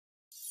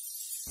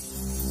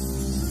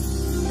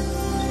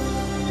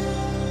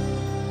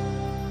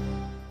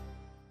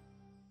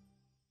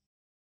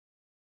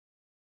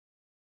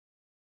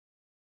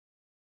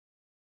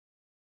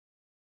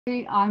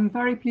I'm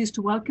very pleased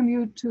to welcome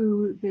you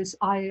to this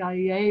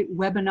IIEA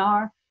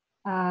webinar.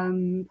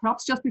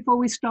 Perhaps just before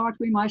we start,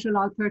 we might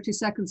allow 30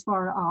 seconds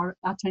for our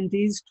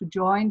attendees to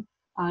join,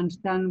 and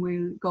then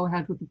we'll go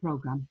ahead with the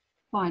program.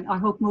 Fine, I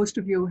hope most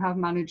of you have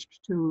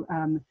managed to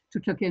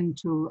click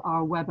into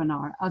our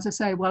webinar. As I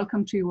say,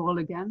 welcome to you all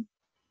again.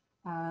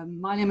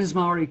 My name is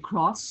Maury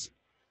Cross,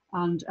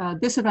 and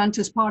this event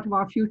is part of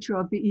our Future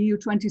of the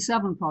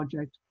EU27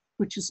 Project,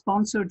 which is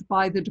sponsored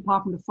by the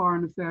Department of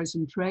Foreign Affairs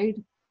and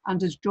Trade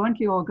and is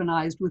jointly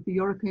organised with the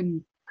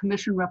European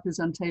Commission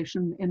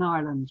representation in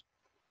Ireland.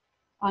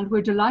 And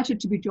we're delighted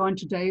to be joined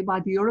today by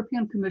the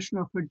European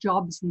Commissioner for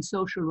Jobs and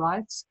Social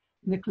Rights,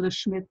 Nicolas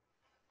Schmit,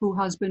 who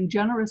has been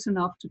generous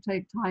enough to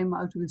take time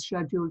out of his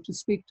schedule to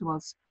speak to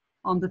us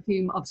on the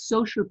theme of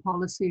social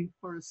policy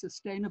for a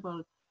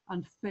sustainable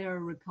and fair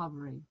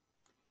recovery.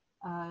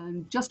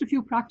 Just a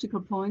few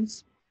practical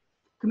points.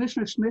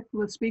 Commissioner Schmit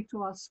will speak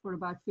to us for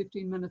about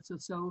 15 minutes or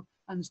so,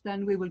 and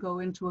then we will go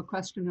into a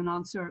question and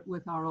answer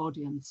with our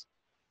audience.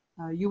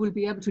 You will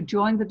be able to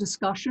join the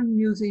discussion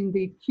using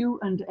the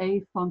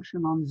Q&A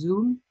function on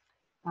Zoom,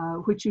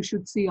 which you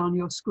should see on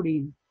your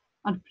screen.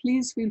 And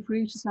please feel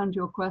free to send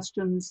your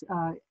questions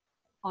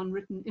in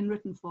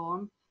written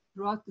form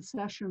throughout the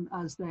session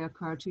as they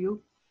occur to you,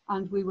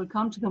 and we will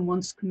come to them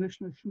once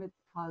Commissioner Schmit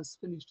has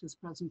finished his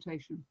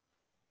presentation.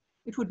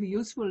 It would be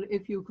useful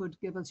if you could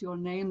give us your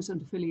names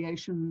and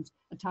affiliations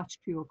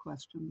attached to your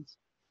questions.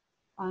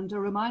 And a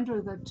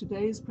reminder that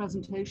today's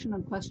presentation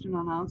and question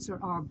and answer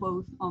are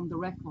both on the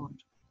record.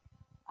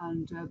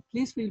 And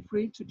please feel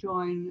free to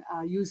join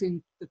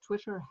using the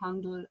Twitter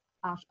handle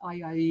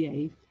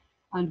 @IIEA.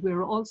 And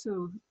we're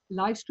also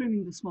live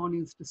streaming this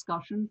morning's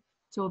discussion.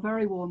 So a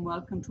very warm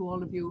welcome to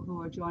all of you who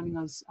are joining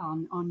us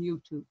on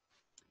YouTube.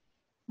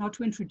 Now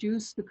to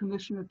introduce the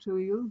Commissioner to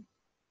you,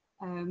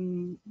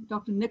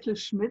 Dr.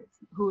 Nicolas Schmit,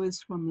 who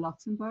is from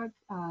Luxembourg,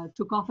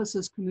 took office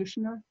as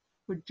Commissioner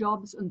for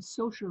Jobs and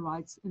Social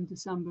Rights in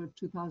December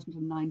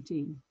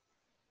 2019.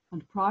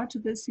 And prior to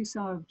this, he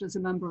served as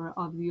a member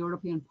of the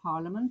European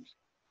Parliament.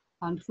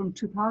 And from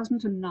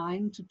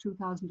 2009 to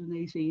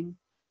 2018,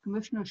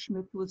 Commissioner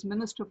Schmit was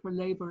Minister for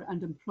Labour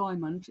and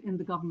Employment in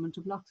the government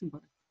of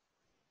Luxembourg.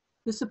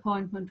 This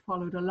appointment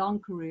followed a long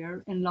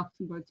career in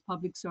Luxembourg's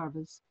public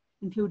service,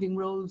 including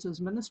roles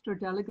as Minister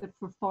Delegate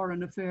for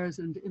Foreign Affairs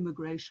and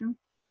Immigration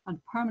and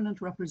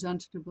Permanent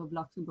Representative of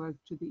Luxembourg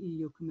to the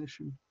EU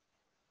Commission.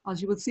 As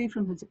you will see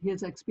from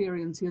his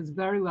experience, he is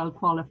very well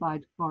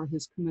qualified for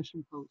his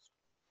Commission post.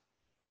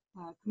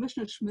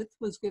 Commissioner Schmit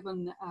was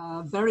given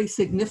a very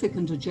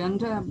significant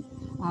agenda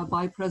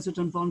by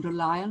President von der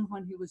Leyen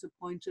when he was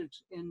appointed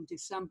in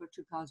December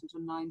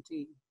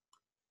 2019.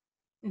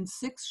 In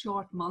 6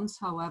 short months,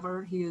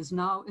 however, he is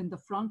now in the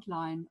front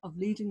line of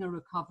leading a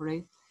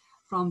recovery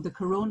from the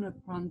corona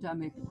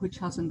pandemic, which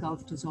has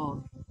engulfed us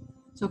all.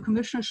 So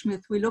Commissioner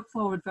Schmit, we look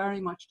forward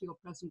very much to your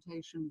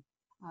presentation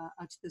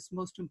at this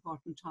most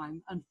important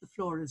time, and the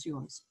floor is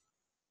yours.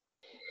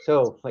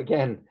 So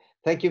again,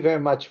 thank you very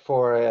much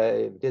for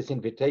this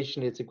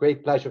invitation. It's a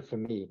great pleasure for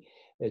me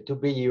to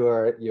be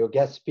your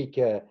guest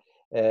speaker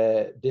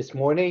this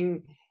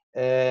morning.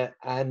 I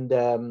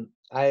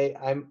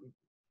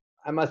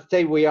must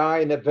say we are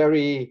in a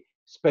very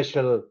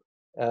special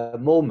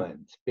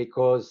moment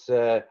because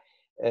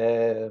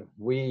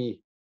we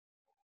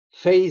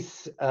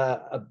face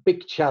a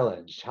big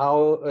challenge.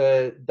 How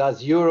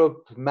does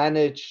Europe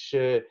manage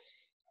to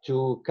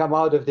come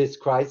out of this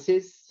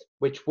crisis,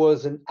 which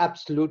was an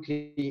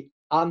absolutely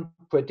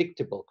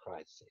unpredictable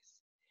crisis,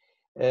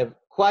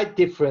 quite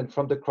different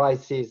from the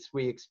crisis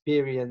we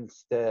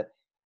experienced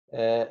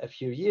a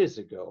few years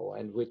ago,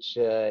 and which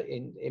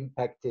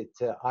impacted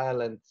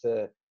Ireland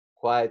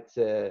quite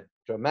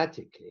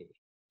dramatically.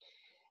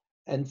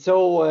 And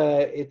so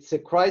it's a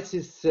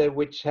crisis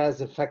which has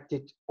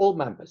affected all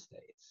member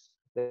states.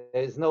 There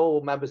is no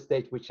member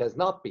state which has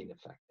not been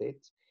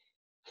affected.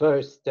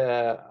 First,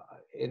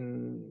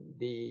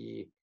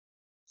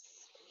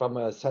 from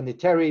a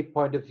sanitary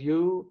point of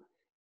view,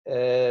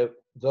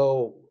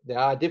 though there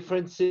are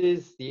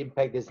differences, the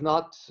impact is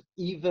not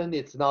even,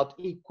 it's not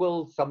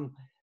equal. Some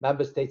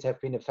member states have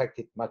been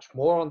affected much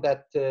more on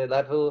that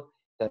level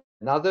than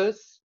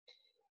others.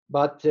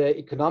 But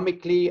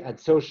economically and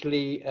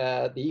socially,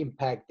 the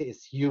impact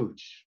is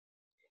huge.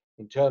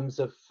 In terms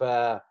of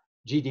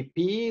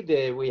GDP,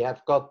 we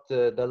have got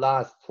the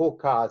last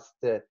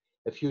forecast a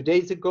few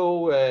days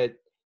ago.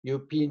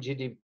 European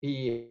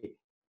GDP,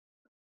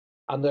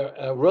 under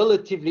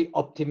relatively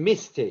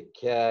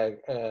optimistic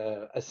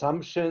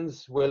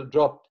assumptions, will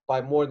drop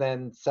by more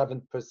than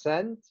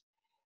 7%,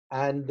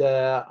 and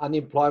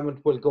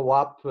unemployment will go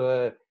up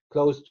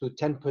close to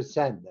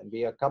 10%. And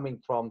we are coming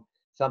from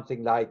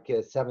something like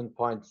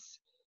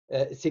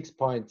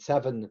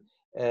 6.7,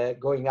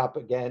 going up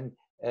again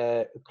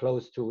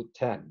close to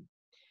 10.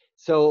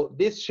 So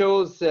this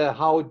shows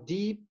how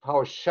deep,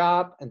 how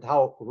sharp, and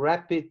how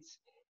rapid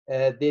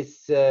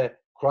this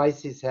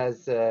crisis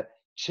has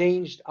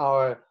changed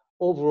our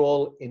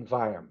overall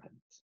environment.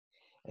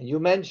 And you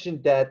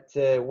mentioned that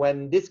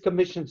when this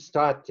commission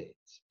started,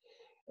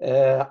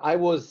 I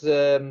was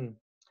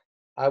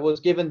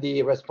given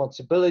the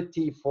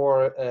responsibility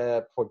for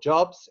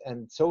jobs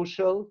and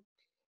social.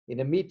 In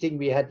a meeting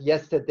we had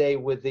yesterday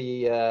with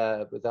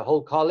the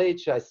whole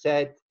college, I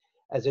said,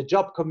 as a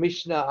job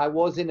commissioner, I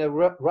was in a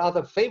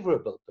rather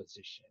favorable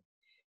position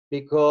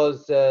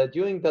because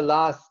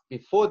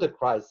before the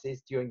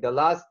crisis, during the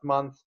last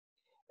month,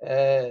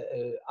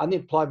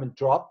 unemployment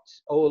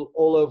dropped all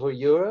over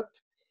Europe,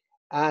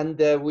 and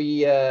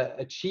we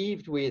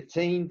attained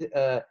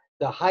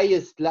the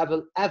highest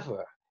level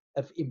ever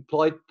of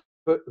employed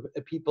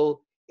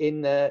people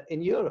in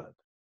Europe.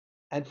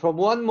 And from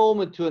one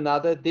moment to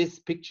another, this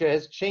picture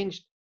has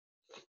changed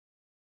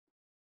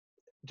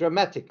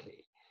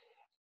dramatically.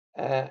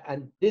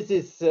 And this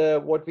is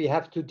what we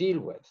have to deal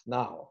with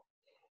now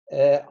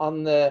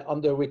on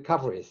the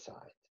recovery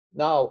side.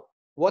 Now,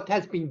 what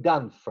has been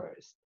done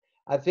first?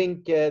 I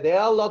think there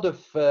are a lot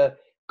of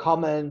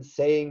comments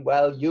saying,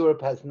 well,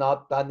 Europe has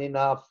not done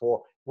enough,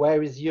 or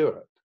where is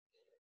Europe?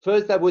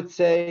 First, I would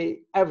say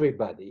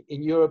everybody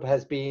in Europe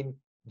has been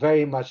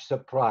very much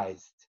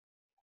surprised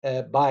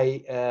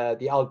by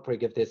the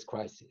outbreak of this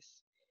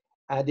crisis.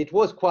 And it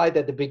was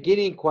at the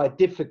beginning, quite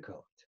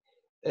difficult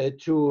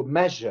to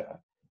measure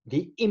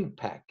the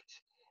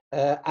impact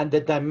and the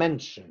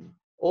dimension,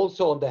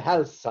 also on the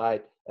health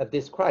side of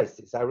this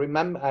crisis. I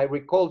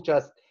recall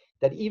just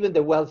that even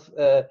the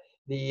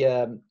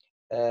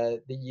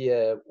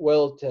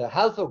World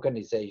Health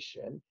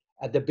Organization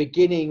at the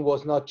beginning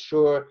was not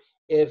sure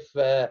if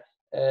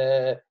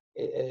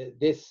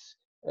this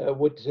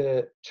would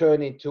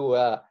turn into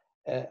a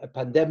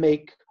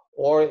pandemic,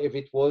 or if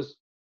it was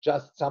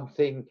just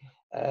something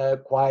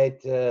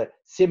quite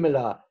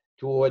similar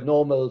to a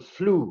normal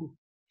flu.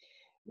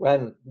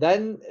 Well,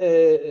 then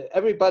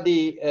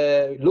everybody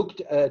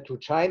looked to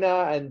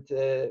China, and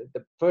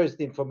the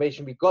first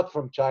information we got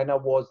from China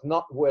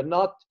were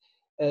not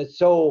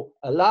so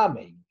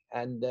alarming.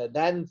 And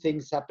then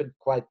things happened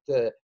quite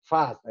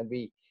fast, and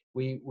we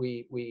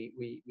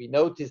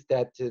noticed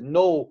that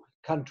no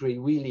country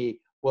really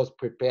was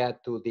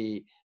prepared to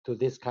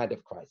this kind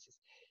of crisis.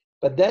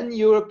 But then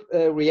Europe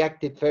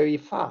reacted very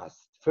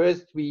fast.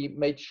 First, we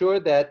made sure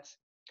that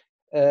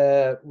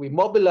we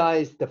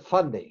mobilized the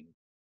funding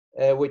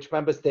which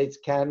member states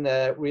can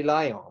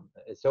rely on.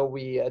 So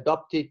we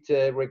adopted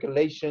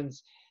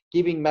regulations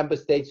giving member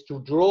states to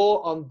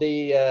draw on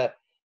the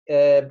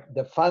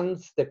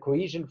funds, the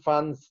cohesion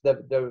funds,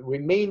 the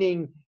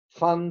remaining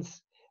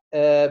funds,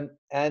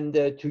 and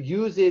to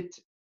use it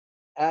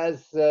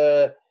as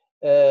in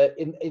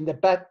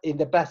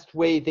the best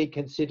way they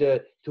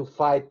consider to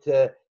fight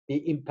the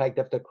impact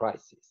of the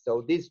crisis.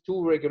 So these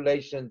two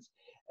regulations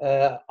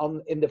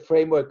in the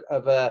framework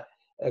of a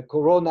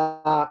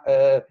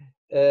Corona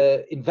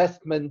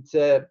investment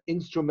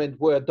instrument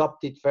were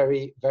adopted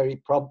very, very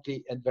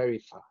promptly and very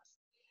fast.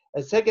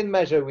 A second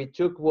measure we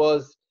took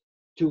was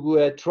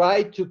to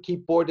try to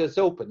keep borders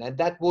open, and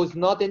that was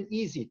not an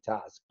easy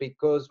task,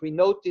 because we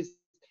noticed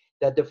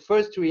that the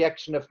first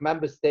reaction of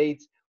member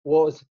states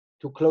was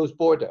to close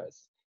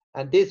borders,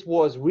 and this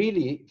was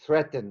really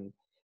threatening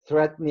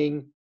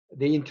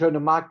the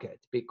internal market,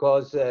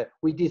 because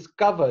we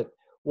discovered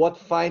what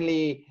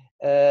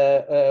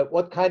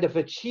kind of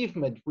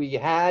achievement we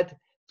had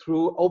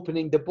through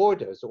opening the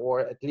borders,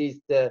 or at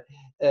least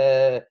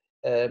having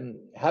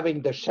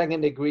the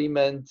Schengen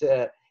agreement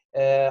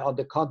on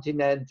the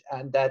continent,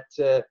 and that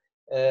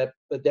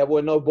there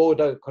were no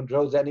border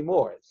controls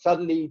anymore.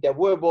 Suddenly there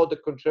were border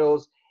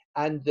controls,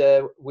 and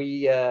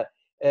we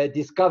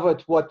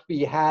discovered what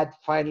we had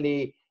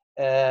finally,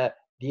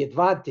 the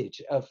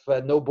advantage of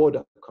no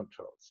border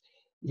controls.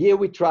 Here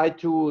we tried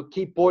to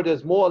keep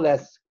borders more or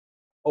less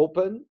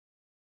open.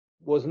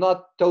 Was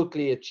not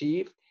totally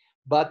achieved,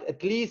 but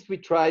at least we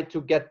tried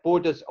to get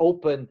borders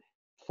open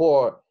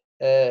for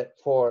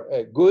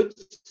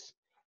goods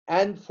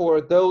and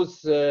for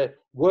those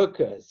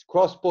workers,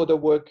 cross-border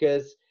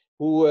workers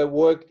who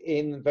worked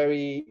in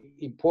very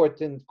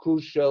important,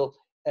 crucial,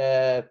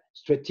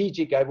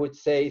 strategic, I would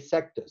say,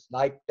 sectors,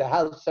 like the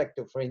health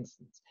sector, for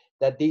instance,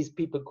 that these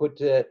people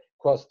could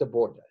cross the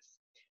borders.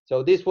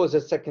 So this was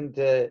a second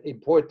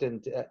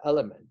important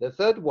element. The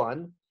third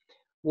one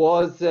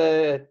was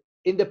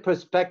in the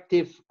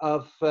perspective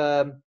of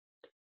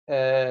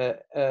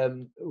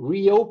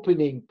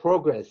reopening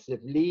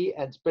progressively,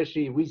 and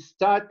especially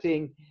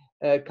restarting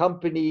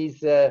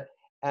companies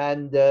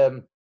and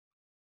the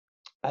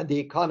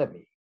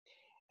economy.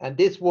 And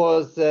this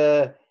was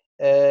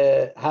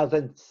health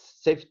and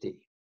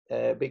safety,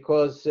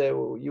 because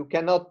you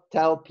cannot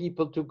tell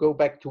people to go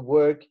back to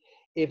work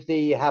if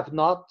they have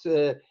not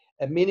a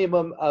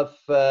minimum of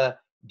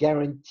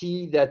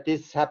guarantee that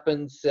this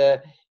happens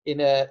in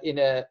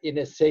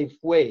a safe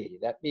way.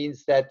 That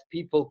means that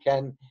people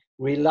can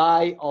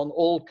rely on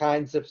all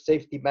kinds of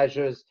safety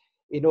measures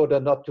in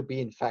order not to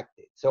be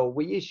infected. So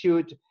we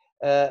issued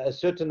a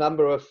certain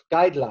number of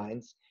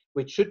guidelines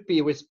which should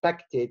be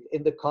respected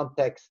in the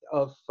context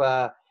of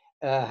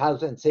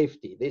health and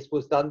safety. This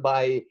was done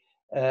by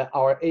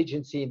our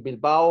agency in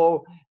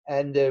Bilbao,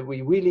 and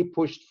we really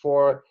pushed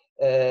for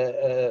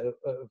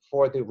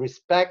for the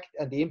respect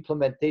and the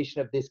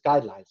implementation of these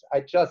guidelines.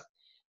 I just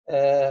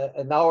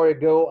an hour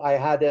ago I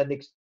had an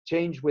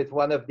exchange with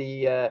one of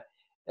the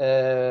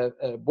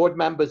board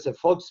members of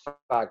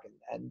Volkswagen,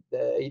 and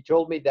he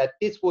told me that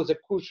this was a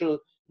crucial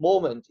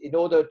moment in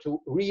order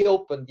to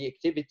reopen the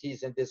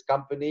activities in this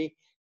company,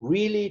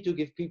 really to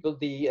give people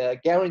the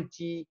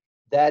guarantee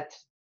that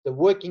the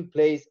working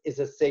place is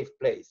a safe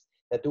place,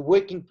 that the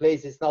working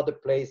place is not a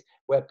place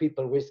where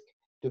people risk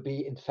to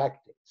be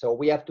infected. So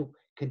we have to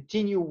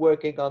continue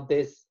working on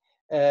this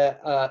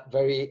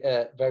very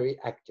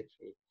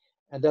actively.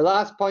 And the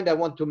last point I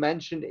want to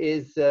mention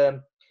is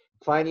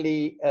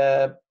finally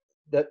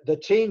the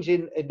change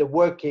in the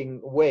working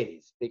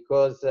ways,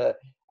 because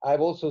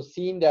I've also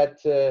seen that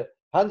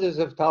hundreds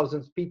of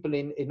thousands of people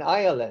in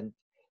Ireland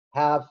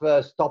have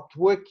stopped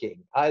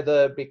working,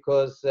 either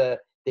because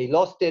they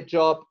lost their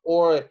job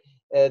or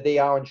they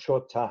are on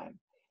short time.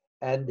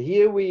 And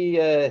here we,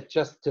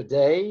 just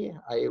today,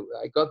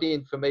 I got the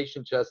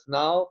information just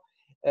now,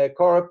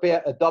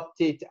 Coreper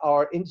adopted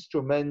our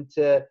instrument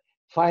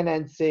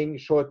financing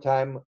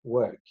short-time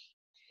work.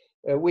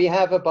 We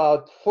have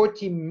about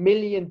 40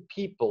 million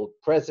people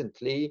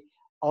presently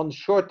on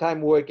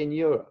short-time work in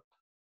Europe.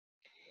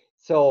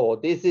 So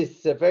this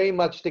is very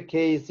much the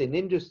case in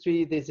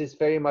industry. This is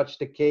very much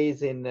the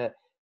case in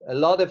a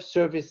lot of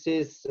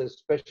services,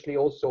 especially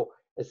also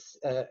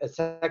a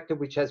sector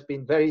which has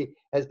been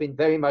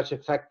very much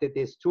affected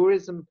is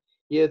tourism.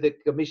 Here the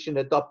Commission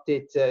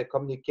adopted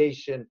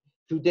communication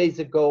 2 days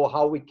ago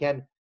how we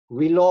can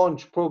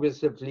relaunch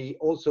progressively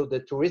also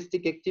the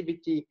touristic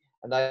activity.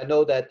 And I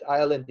know that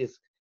Ireland is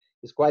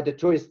quite a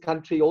tourist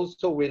country,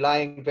 also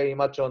relying very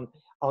much on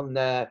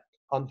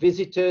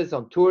visitors,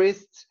 on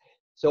tourists.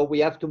 So we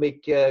have to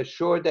make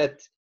sure that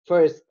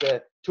first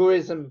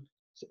tourism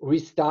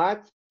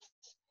restarts,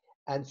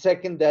 and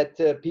second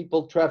that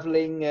people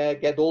traveling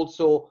get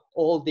also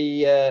all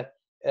the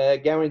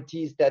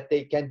guarantees that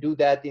they can do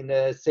that in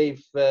a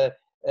safe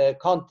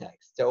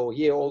context. So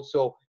here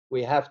also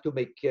we have to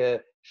make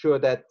sure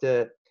that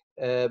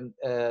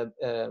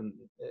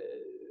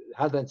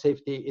health and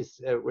safety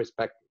is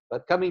respected.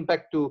 But coming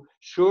back to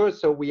SURE,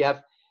 so we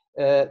have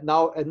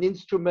now an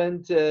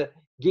instrument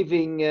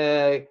giving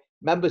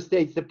member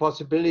states the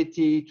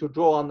possibility to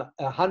draw on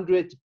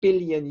 100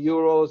 billion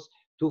euros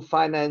to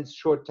finance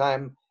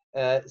short-time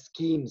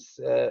schemes,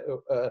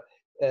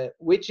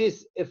 which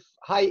is of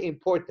high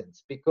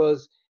importance,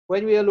 because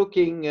when we are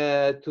looking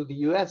to the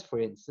US, for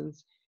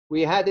instance,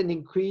 we had an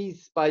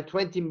increase by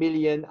 20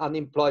 million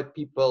unemployed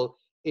people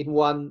in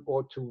 1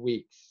 or 2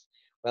 weeks.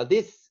 Well,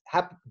 this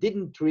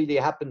didn't really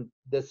happen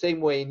the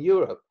same way in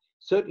Europe.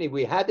 Certainly,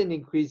 we had an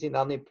increase in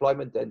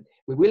unemployment, and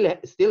we will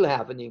still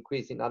have an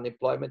increase in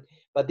unemployment,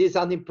 but this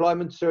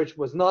unemployment surge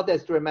was not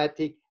as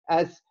dramatic,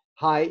 as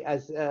high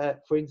as,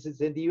 for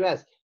instance, in the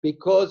US,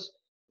 because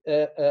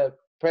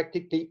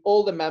practically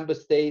all the member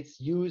states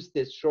use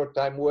this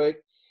short-time work,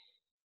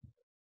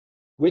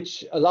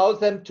 which allows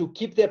them to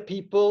keep their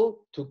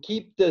people, to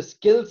keep the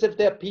skills of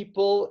their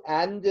people,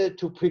 and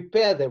to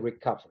prepare the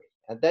recovery.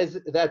 And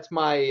that's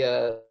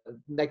my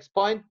next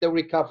point, the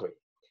recovery.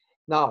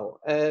 Now,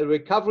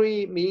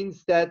 recovery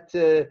means that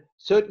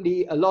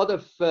certainly a lot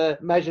of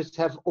measures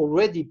have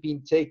already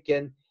been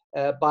taken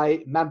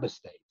by member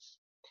states.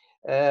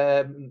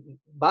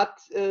 But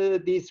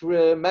these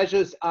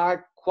measures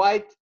are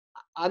quite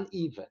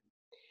uneven.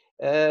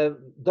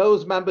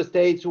 Those member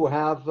states who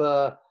have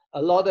a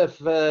lot of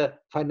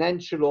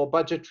financial or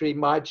budgetary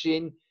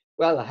margin,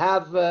 well,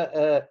 have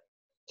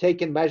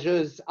taken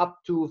measures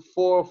up to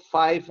 4,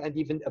 5, and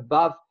even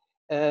above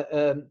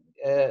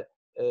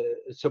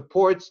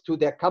supports to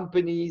their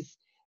companies,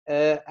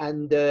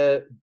 and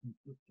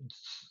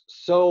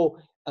so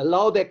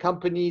allow their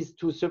companies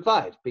to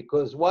survive.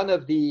 Because one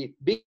of the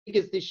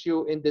biggest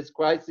issue in this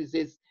crisis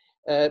is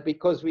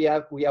because we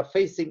are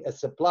facing a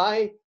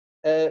supply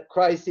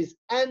crisis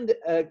and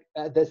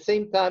at the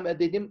same time a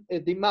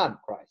demand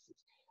crisis.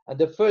 And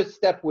the first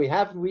step we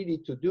have really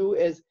to do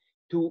is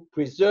to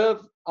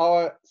preserve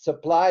our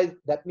supplies.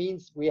 That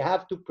means we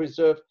have to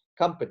preserve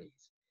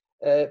companies,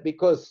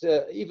 because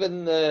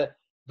even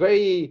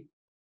very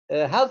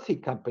healthy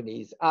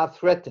companies are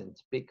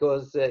threatened,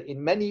 because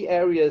in many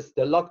areas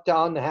the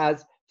lockdown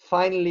has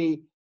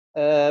finally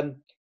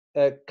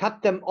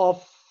cut them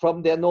off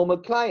from their normal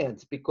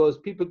clients, because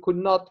people could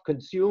not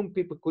consume,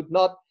 people could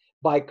not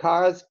buy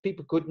cars,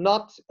 people could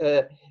not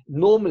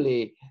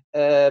normally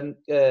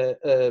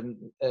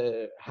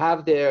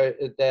have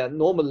their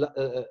normal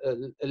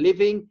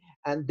living,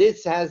 and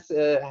this has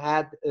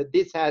had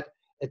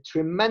a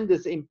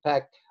tremendous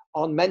impact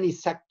on many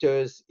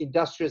sectors,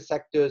 industrial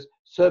sectors,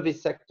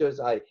 service sectors.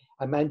 I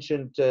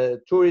mentioned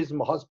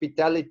tourism,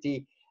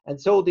 hospitality, and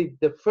so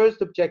the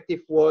first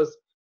objective was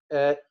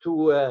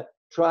to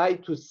try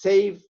to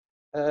save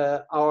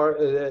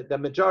the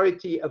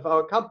majority of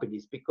our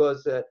companies,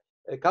 because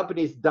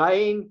companies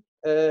dying,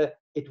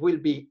 it will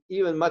be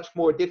even much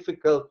more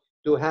difficult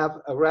to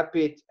have a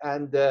rapid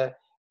and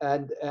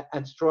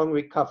strong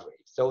recovery.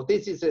 So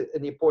this is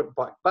an important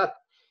point. But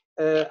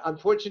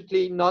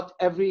unfortunately, not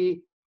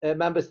every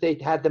member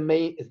state had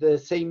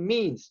the same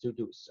means to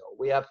do so.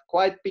 We have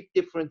quite big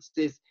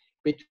differences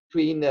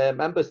between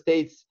member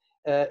states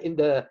in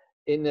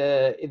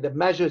the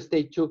measures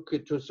they took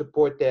to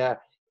support their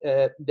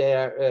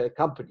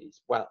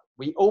companies. Well,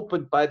 we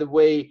opened, by the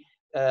way,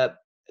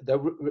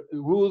 the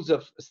rules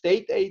of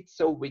state aid,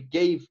 so we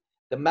gave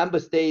the member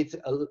states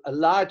a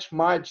large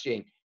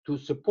margin to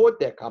support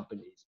their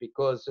companies,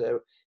 because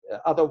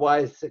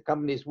otherwise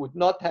companies would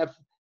not have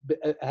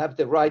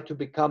the right to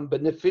become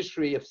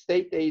beneficiary of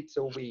state aid.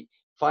 So we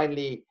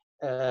finally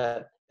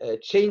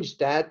changed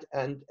that,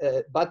 and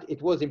but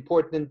it was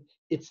important.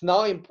 It's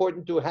now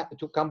important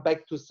to come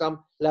back to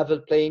some level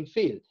playing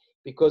field,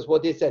 because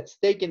what is at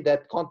stake in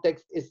that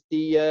context is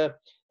the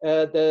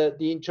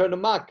internal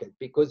market.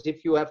 Because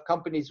if you have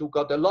companies who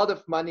got a lot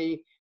of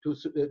money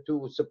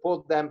to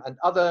support them, and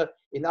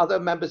in other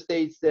member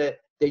states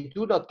they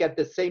do not get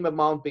the same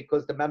amount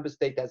because the member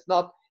state has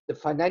not the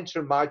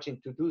financial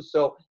margin to do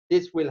so,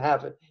 this will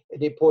have an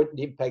important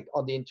impact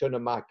on the internal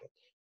market.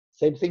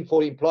 Same thing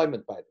for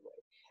employment, by the way.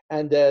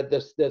 And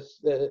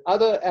the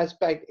other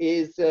aspect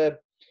is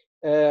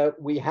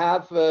we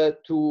have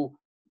to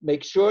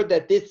make sure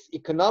that this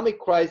economic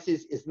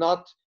crisis is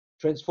not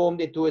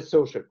transformed into a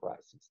social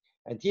crisis.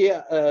 And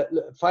here,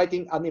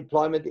 fighting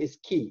unemployment is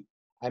key.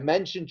 I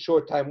mentioned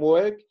short-time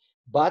work,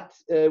 but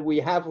we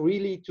have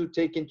really to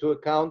take into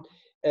account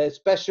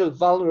special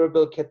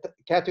vulnerable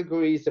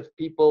categories of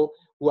people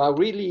who are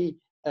really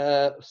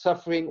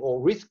suffering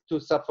or risk to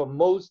suffer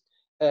most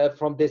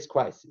from this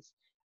crisis.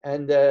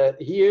 And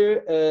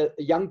here,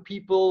 young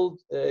people,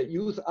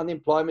 youth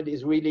unemployment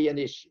is really an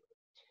issue.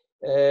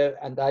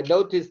 And I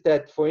noticed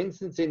that, for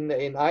instance,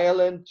 in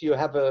Ireland, you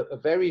have a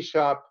very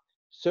sharp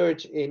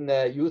surge in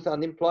youth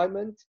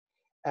unemployment.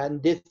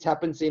 And this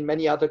happens in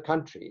many other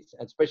countries,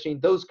 especially in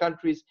those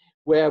countries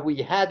where we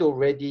had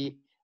already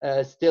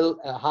still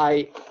a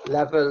high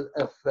level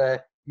of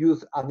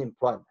youth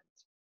unemployment.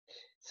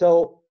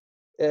 So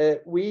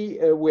we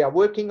are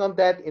working on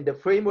that in the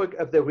framework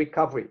of the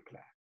recovery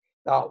plan.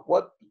 Now,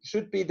 what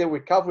should be the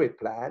recovery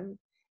plan?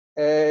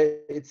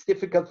 It's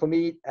difficult for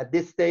me at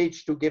this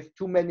stage to give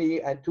too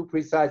many and too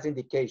precise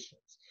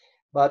indications.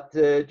 But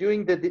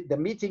during the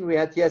meeting we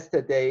had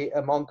yesterday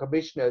among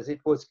commissioners,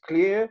 it was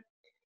clear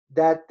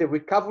that the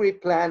recovery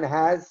plan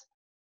has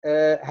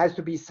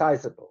to be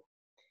sizable,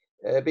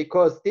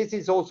 because this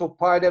is also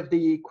part of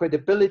the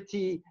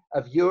credibility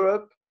of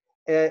Europe.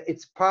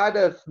 It's part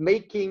of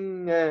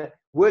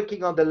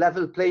working on the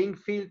level playing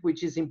field,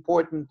 which is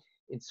important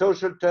in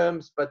social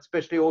terms, but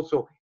especially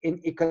also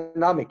in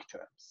economic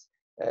terms.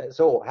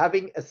 So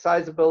having a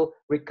sizable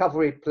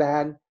recovery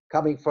plan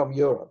coming from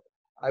Europe.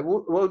 I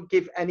won't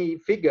give any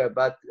figure,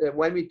 but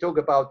when we talk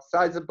about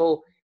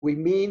sizable, we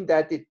mean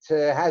that it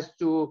has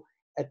to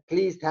at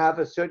least have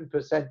a certain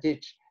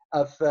percentage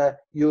of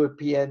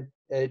European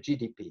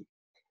GDP.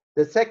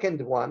 The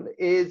second one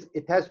is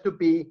it has to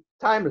be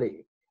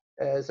timely.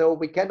 So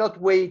we cannot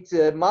wait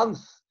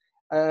months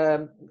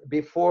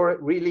before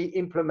really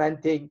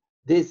implementing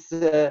this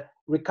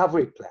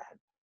recovery plan.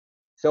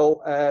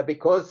 So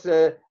because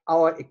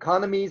our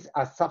economies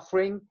are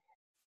suffering,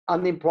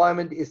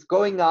 unemployment is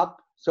going up,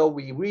 so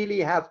we really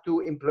have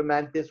to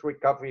implement this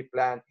recovery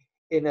plan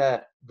in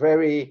a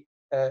very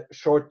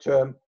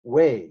short-term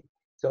way.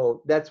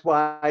 So that's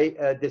why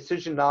a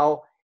decision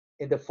now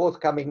in the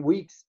forthcoming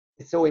weeks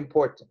is so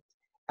important.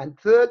 And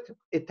third,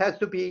 it has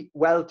to be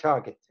well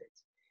targeted.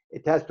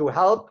 It has to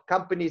help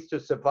companies to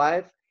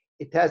survive.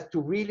 It has to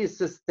really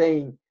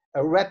sustain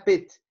a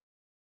rapid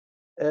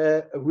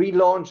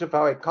relaunch of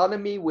our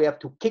economy. We have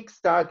to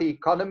kickstart the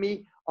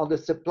economy on the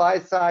supply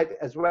side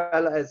as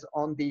well as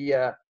on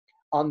the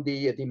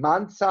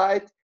demand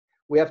side.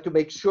 We have to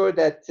make sure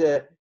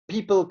that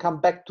people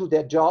come back to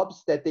their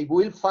jobs, that they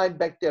will find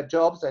back their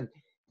jobs. And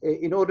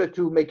in order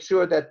to make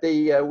sure that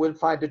they will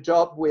find a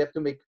job, we have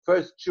to make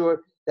first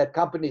sure that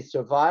companies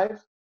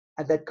survive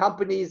and that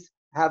companies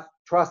have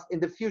trust in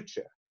the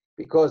future.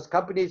 Because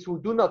companies who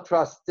do not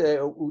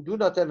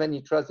have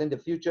any trust in the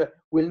future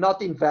will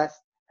not invest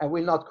and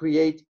will not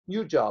create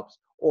new jobs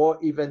or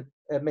even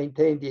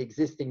maintain the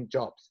existing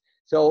jobs.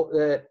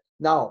 So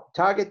now,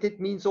 targeted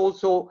means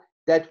also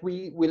that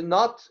we will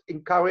not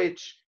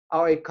encourage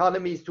our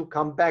economies to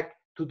come back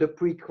to the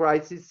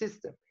pre-crisis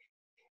system.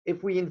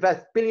 If we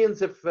invest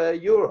billions of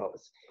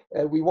euros,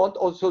 we want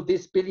also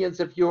these billions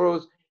of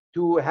euros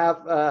to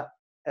have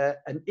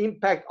an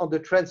impact on the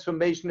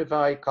transformation of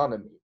our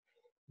economy.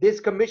 This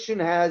Commission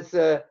has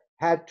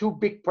had two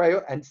big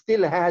priorities and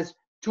still has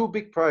two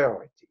big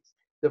priorities.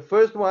 The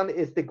first one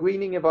is the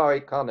greening of our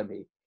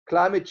economy.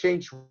 Climate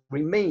change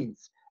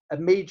remains a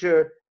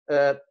major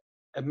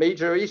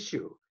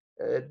issue.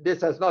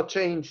 This has not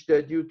changed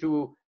due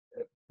to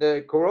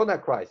the corona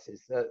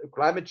crisis.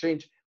 Climate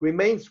change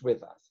remains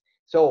with us.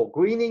 So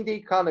greening the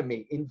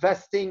economy,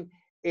 investing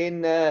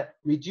in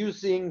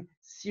reducing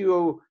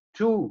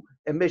CO2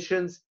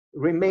 emissions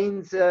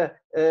remains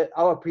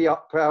our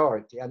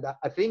priority. And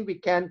I think we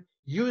can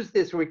use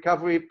this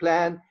recovery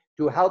plan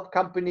to help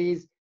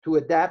companies to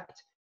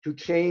adapt to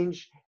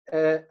change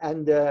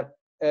and to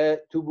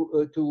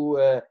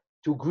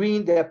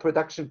green their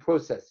production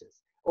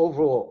processes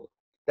overall.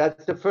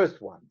 That's the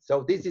first one.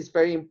 So this is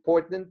very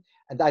important.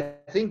 And I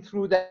think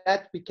through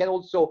that, we can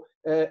also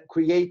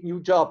create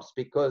new jobs,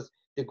 because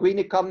the green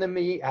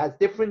economy has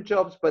different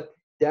jobs, but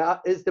there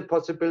is the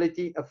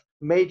possibility of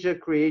major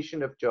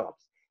creation of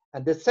jobs.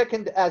 And the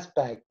second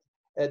aspect,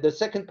 the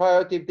second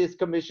priority of this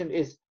commission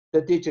is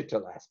the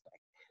digital aspect.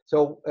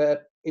 So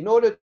in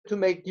order to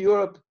make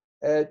Europe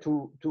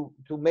to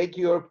make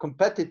Europe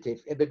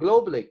competitive in the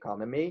global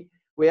economy,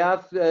 we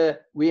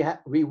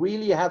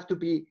really have to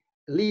be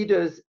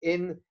leaders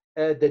in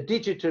the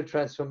digital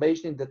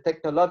transformation, in the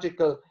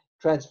technological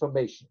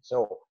transformation.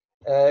 So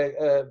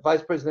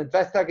Vice President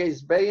Vestager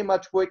is very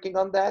much working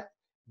on that,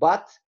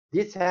 but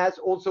this has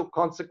also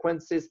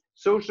consequences,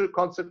 social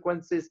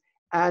consequences,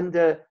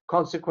 and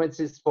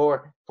consequences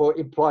for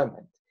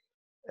employment.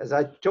 As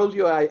I told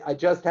you, I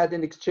just had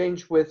an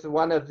exchange with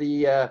one of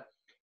the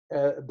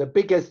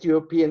biggest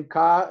European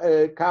car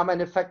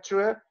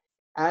manufacturer,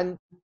 and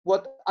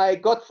what I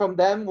got from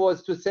them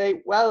was to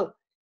say, well,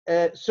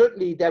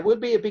 certainly there will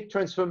be a big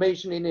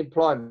transformation in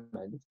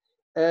employment.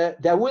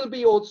 There will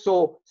be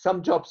also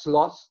some jobs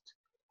lost,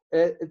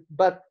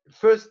 but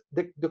first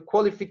the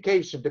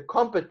qualification, the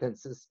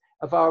competences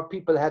of our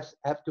people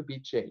have to be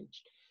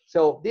changed.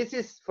 So this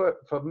is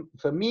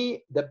for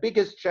me the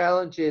biggest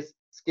challenge is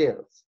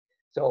skills.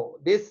 So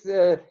this,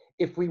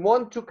 if we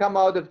want to come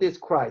out of this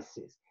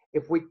crisis,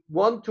 if we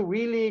want to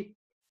really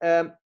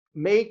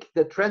make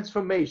the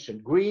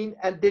transformation, green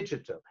and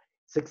digital,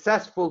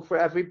 successful for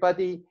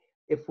everybody,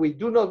 if we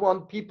do not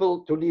want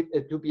people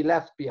to be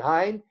left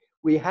behind,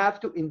 we have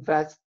to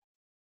invest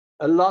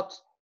a lot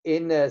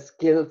in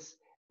skills,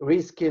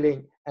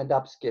 reskilling and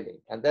upskilling.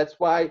 And that's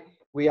why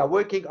we are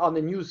working on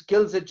a new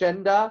skills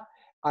agenda.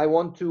 I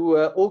want to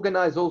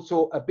organize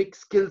also a big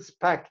skills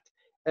pact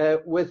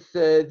with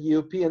the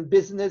European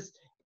business,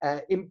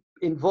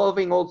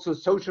 involving also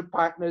social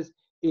partners,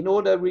 in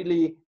order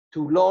really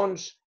to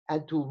launch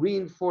and to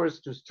reinforce,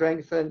 to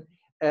strengthen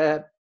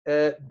the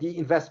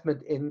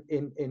investment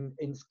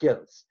in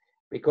skills,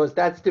 because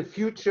that's the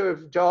future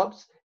of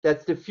jobs.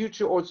 That's the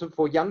future also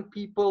for young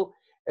people.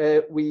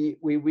 We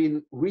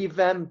will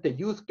revamp the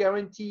youth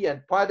guarantee,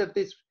 and part of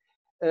this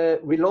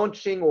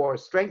relaunching or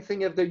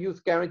strengthening of the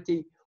youth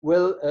guarantee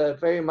will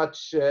very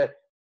much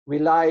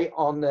rely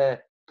on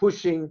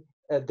pushing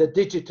the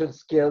digital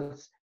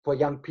skills for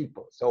young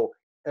people. So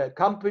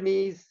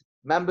companies,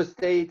 member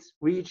states,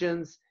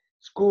 regions,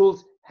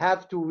 schools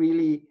have to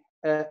really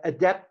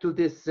adapt to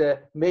this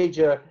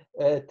major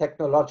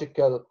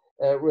technological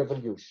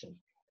revolution.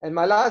 And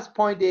my last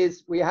point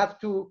is we have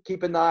to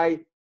keep an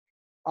eye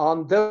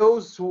on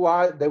those who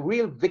are the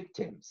real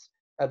victims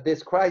of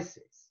this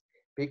crisis,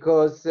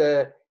 because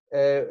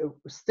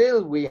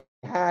still we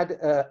had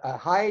a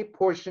high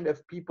portion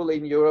of people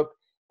in Europe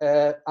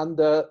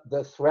under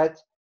the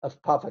threat of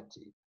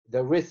poverty,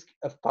 the risk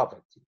of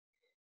poverty.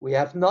 We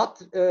have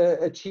not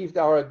achieved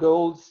our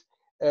goals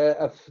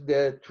of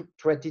the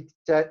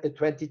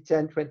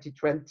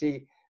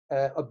 2010-2020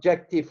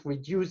 objective,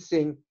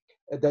 reducing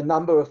the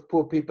number of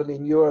poor people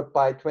in Europe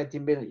by 20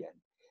 million.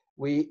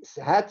 We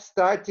had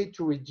started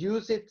to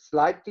reduce it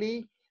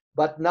slightly,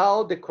 but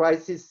now the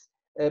crisis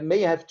may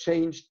have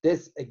changed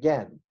this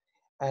again.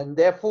 And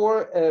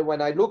therefore,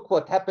 when I look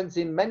what happens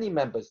in many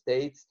member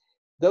states,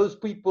 those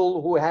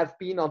people who have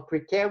been on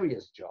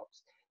precarious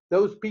jobs,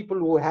 those people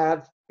who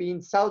have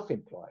been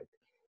self-employed,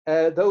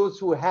 those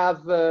who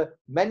have,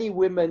 many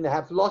women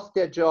have lost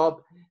their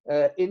job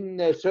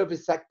in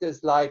service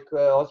sectors like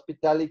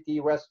hospitality,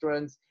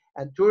 restaurants,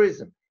 and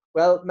tourism.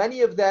 Well,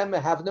 many of them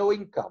have no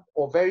income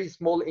or very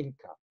small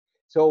income.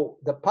 So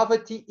the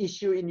poverty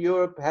issue in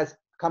Europe has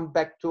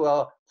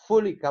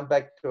fully come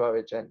back to our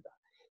agenda.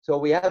 So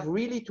we have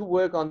really to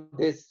work on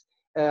this.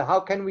 How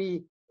can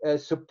we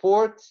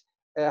support?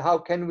 How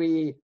can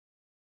we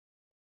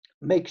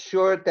make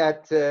sure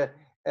that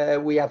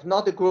we have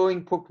not a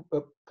growing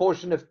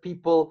portion of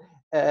people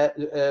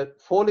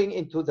falling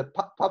into the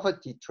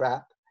poverty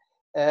trap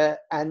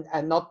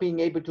and not being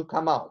able to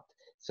come out?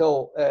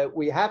 So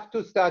we have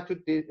to start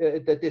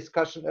the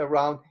discussion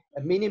around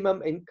a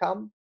minimum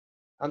income.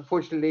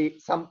 Unfortunately,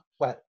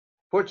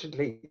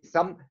 fortunately,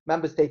 some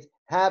member states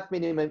have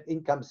minimum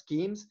income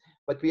schemes,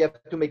 but we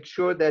have to make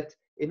sure that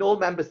in all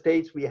member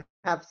states we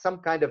have some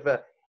kind of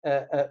a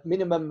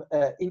minimum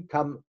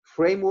income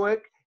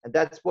framework, and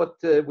that's what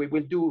we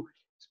will do,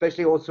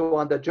 especially also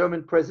on the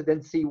German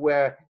presidency,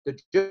 where the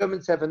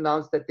Germans have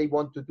announced that they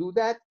want to do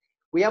that.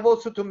 We have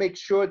also to make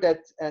sure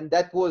that, and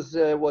that was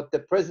what the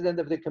president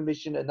of the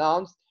commission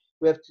announced,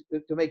 we have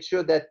to make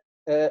sure that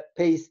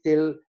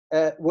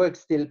work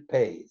still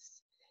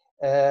pays.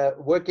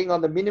 Working on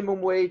the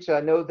minimum wage,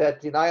 I know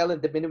that in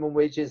Ireland, the minimum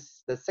wage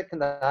is the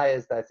second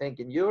highest, I think,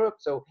 in Europe.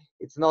 So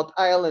it's not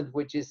Ireland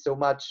which is so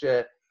much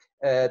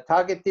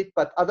targeted,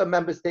 but other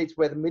member states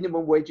where the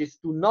minimum wages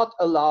do not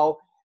allow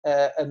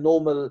a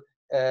normal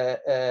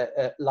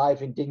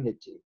life in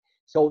dignity.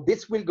 So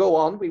this will go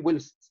on. We will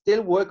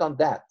still work on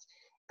that.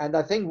 And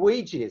I think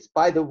wages,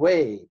 by the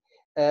way,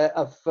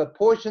 of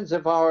portions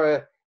of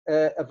our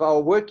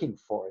working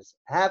force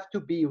have to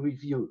be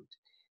reviewed.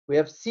 We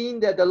have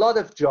seen that a lot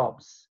of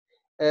jobs,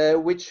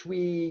 which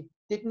we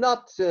did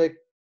not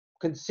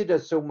consider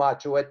so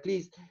much, or at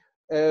least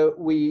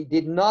we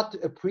did not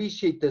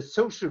appreciate the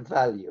social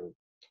value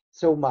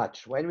so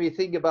much. When we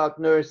think about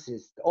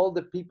nurses, all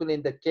the people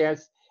in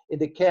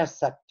the care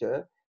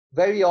sector,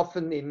 very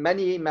often in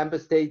many member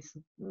states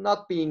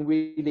not being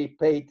really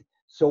paid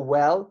so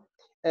well.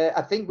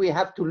 I think we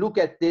have to look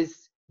at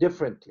this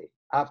differently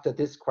after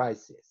this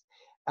crisis.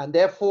 And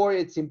therefore,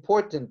 it's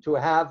important to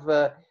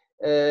have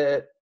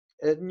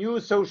new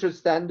social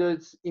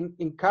standards,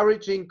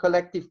 encouraging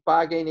collective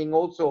bargaining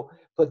also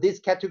for these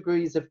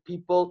categories of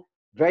people,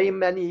 very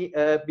many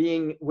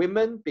being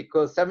women,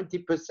 because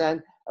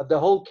 70% of the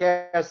whole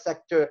care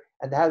sector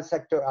and the health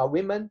sector are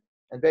women.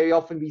 And very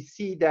often we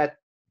see that,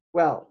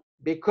 well,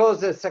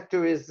 because the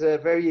sector is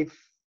very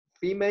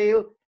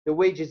female, the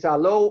wages are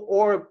low,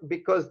 or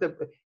because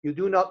you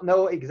do not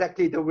know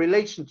exactly the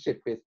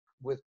relationship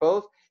with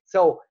both.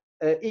 So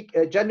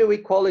gender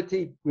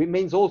equality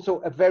remains also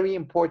a very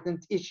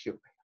important issue,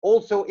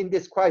 also in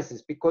this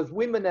crisis, because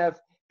women have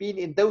been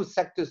in those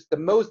sectors the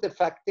most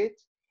affected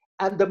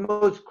and the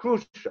most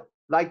crucial,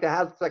 like the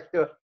health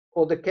sector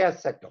or the care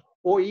sector,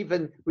 or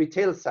even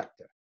retail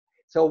sector.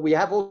 So we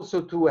have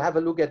also to have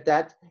a look at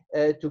that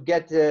to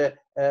get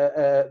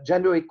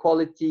gender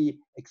equality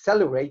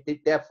accelerated.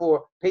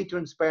 Therefore, pay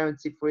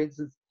transparency, for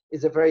instance,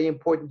 is a very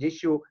important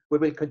issue. We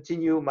will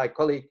continue. My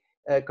colleague,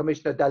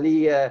 Commissioner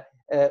Dalli,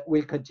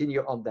 will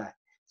continue on that.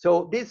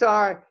 So these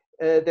are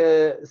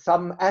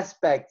some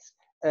aspects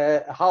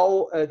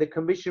how the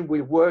Commission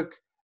will work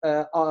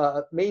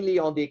mainly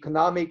on the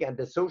economic and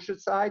the social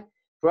side.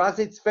 For us,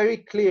 it's very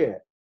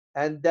clear,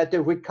 and that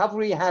the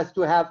recovery has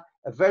to have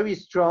a very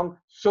strong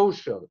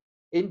social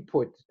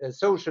input, a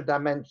social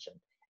dimension.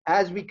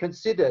 As we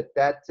considered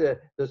that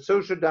the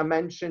social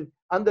dimension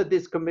under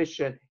this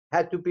Commission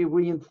had to be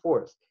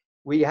reinforced.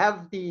 We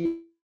have the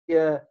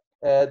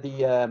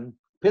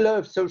pillar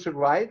of social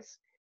rights,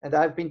 and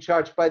I've been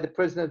charged by the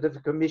President of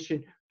the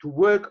Commission to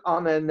work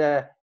on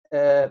an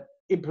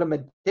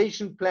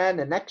implementation plan,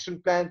 an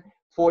action plan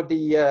for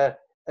the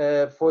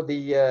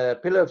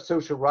pillar of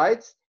social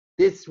rights.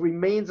 This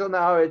remains on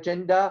our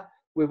agenda.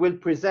 We will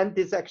present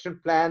this action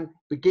plan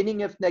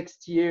beginning of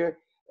next year.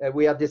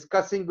 We are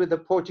discussing with the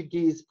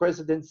Portuguese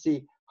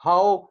presidency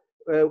how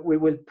we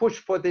will push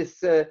for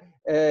this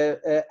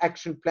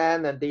action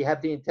plan, and they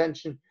have the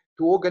intention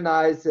to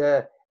organize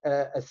a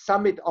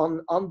summit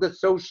on the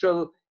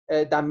social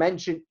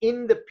dimension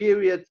in the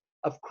period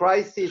of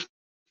crisis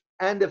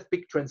and of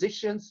big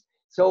transitions.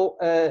 So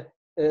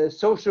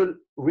social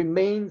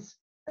remains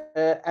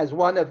as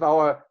one of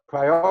our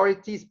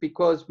priorities,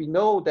 because we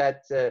know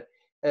that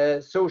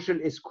social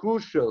is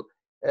crucial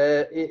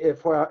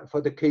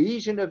for the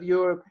cohesion of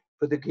Europe,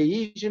 for the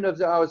cohesion of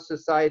our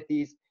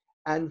societies,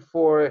 and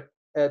for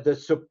the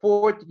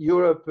support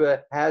Europe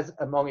has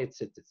among its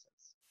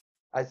citizens.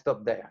 I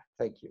stop there.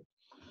 Thank you.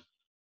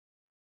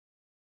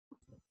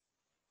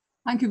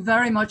 Thank you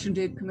very much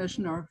indeed,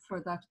 Commissioner, for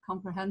that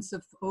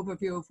comprehensive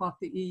overview of what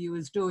the EU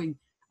is doing.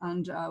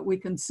 And we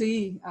can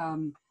see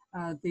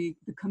the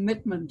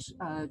commitment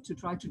to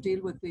try to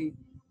deal with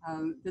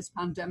this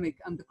pandemic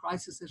and the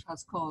crisis it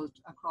has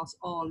caused across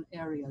all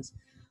areas.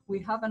 We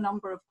have a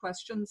number of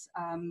questions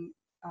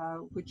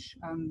which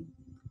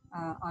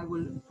I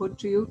will put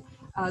to you.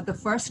 The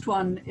first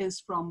one is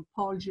from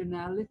Paul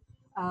Ginelli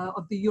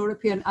of the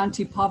European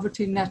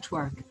Anti-Poverty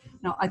Network.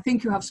 Now, I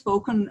think you have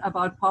spoken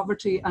about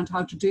poverty and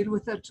how to deal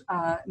with it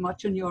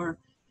much in your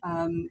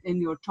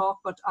talk,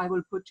 but I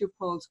will put you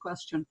Paul's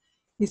question.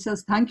 He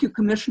says, thank you,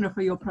 Commissioner,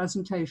 for your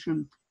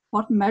presentation.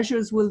 What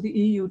measures will the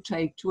EU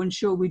take to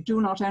ensure we do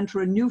not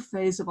enter a new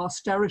phase of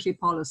austerity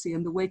policy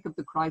in the wake of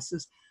the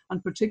crisis,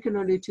 and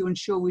particularly to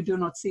ensure we do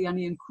not see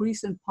any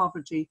increase in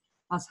poverty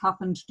as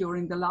happened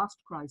during the last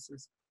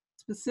crisis?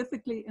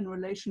 Specifically in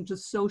relation to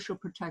social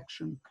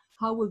protection,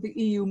 how will the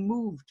EU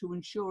move to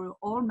ensure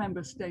all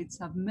member states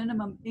have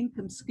minimum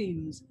income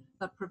schemes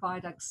that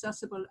provide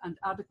accessible and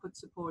adequate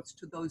supports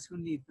to those who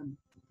need them?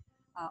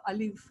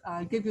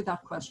 I'll give you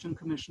that question,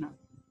 Commissioner.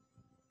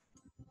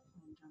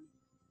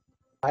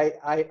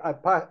 I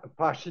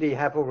partially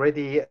have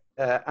already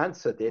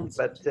answered it,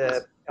 but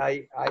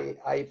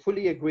I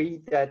fully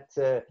agree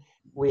that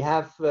we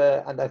have,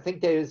 and I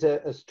think there is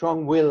a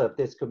strong will of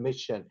this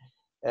Commission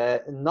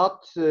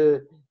not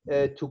to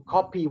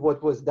copy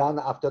what was done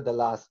after the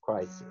last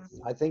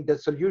crisis. I think the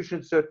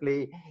solution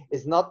certainly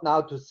is not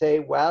now to say,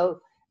 well,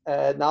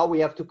 now we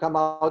have to come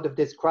out of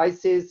this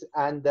crisis,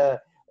 and the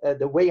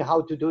way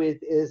how to do it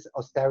is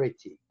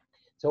austerity.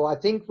 So I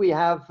think we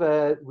have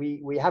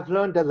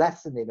learned a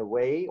lesson in a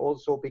way,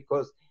 also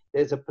because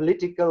there's a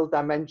political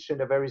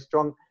dimension, a very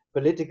strong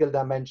political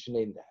dimension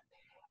in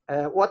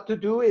that. What to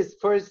do is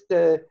first,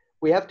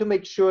 we have to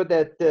make sure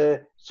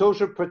that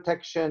social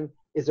protection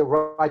is a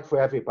right for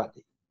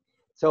everybody.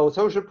 So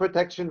social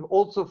protection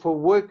also for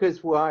workers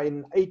who are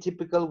in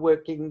atypical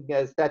working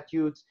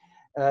statutes,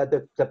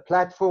 the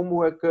platform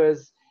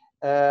workers,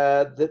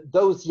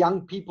 those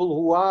young people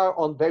who are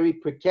on very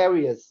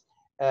precarious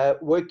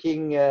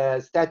working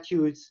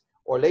statutes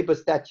or labor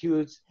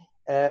statutes.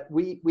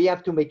 We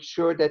have to make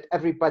sure that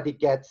everybody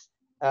gets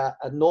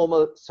a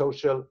normal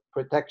social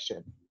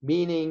protection,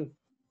 meaning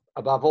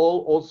above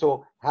all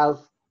also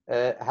health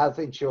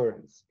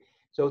insurance.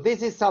 So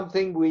this is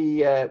something we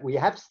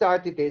have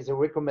started. There's a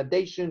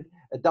recommendation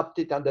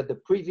adopted under the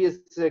previous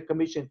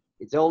commission.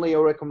 It's only a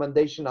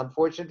recommendation,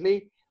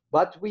 unfortunately,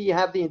 but we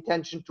have the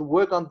intention to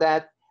work on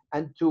that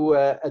and to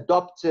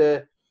adopt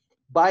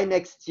by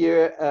next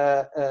year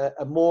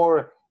a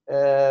more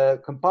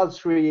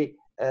compulsory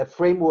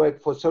framework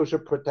for social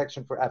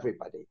protection for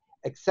everybody,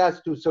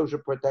 access to social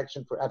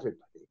protection for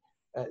everybody,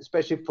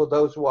 especially for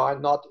those who are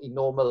not in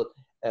normal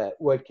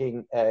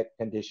working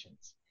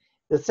conditions.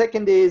 The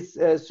second is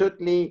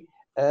certainly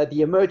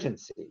the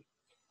emergency,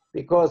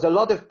 because a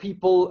lot of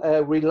people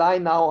rely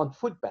now on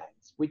food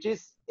banks, which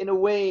is in a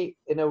way,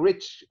 in a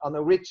rich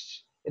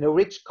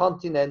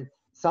continent,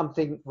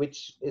 something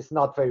which is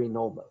not very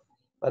normal.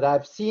 But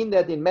I've seen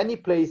that in many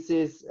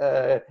places,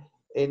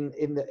 even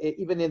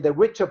in the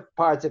richer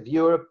parts of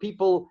Europe,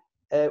 people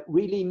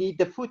really need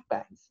the food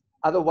banks.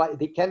 Otherwise,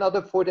 they cannot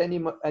afford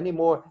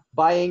anymore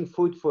buying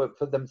food for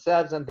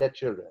themselves and their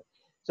children.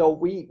 So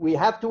we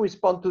have to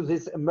respond to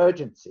this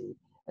emergency,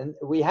 and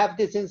we have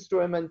this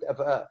instrument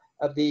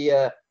of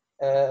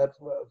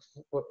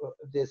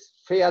this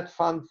fiat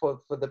fund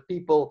for the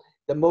people,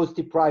 the most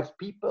deprived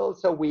people.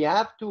 So we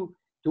have to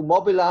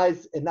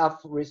mobilize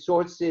enough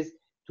resources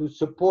to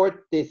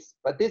support this.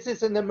 But this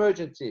is an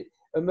emergency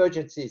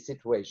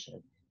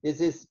situation.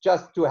 This is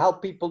just to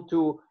help people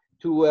to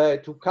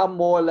come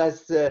more or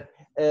less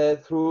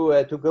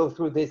through to go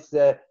through this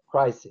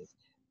crisis.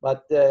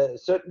 But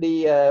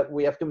certainly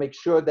we have to make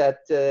sure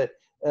that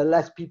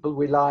less people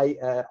rely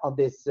on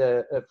this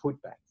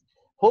food banks.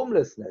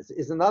 Homelessness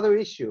is another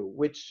issue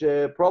which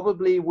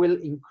probably will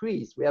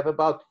increase. We have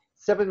about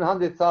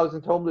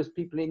 700,000 homeless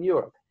people in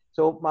Europe.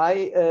 So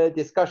my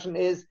discussion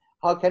is,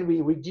 how can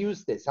we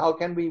reduce this? How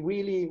can we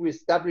really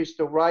establish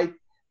the right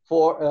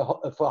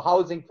for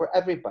housing for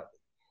everybody?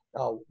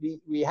 Now,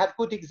 we have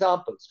good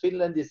examples.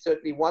 Finland is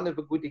certainly one of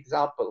a good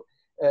example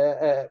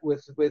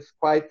with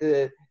quite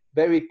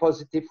very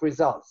positive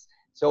results.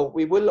 So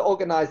we will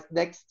organize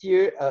next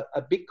year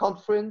a big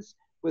conference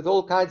with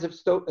all kinds of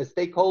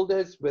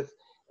stakeholders, with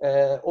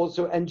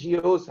also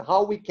NGOs,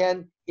 how we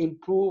can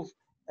improve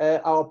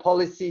our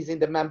policies in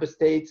the member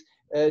states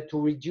to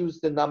reduce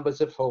the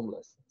numbers of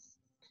homelessness.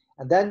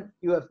 And then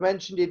you have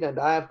mentioned it, and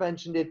I have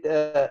mentioned it,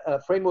 a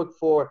framework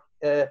for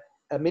a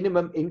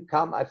minimum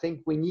income. I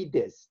think we need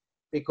this,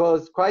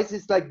 because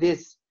crises like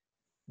this,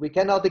 we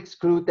cannot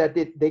exclude that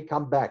they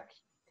come back.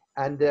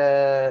 And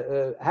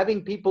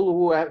having people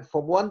who have,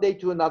 from one day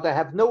to another,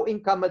 have no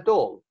income at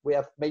all. We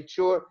have made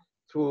sure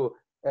through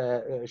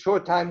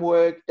short time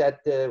work that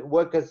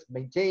workers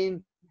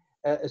maintain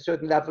a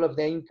certain level of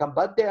their income,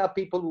 but there are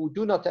people who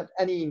do not have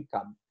any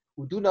income,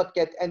 who do not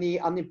get any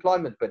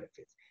unemployment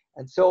benefits.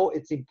 And so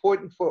it's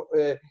important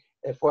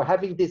for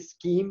having this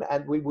scheme,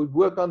 and we will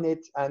work on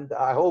it. And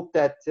I hope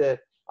that,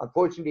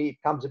 unfortunately,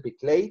 it comes a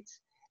bit late,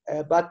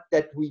 but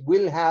that we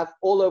will have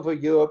all over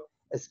Europe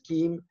a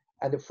scheme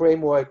and a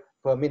framework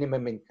for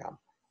minimum income.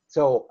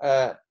 So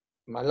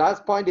my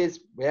last point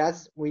is,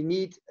 yes, we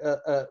need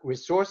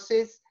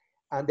resources,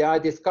 and there are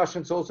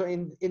discussions also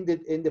in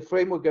the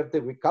framework of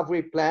the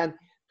recovery plan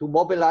to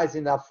mobilize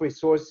enough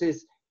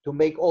resources to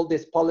make all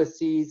these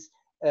policies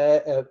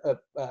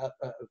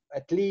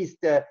at least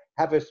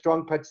have a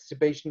strong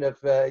participation of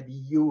the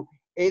EU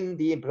in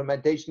the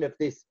implementation of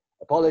these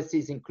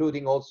policies,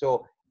 including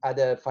also at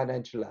a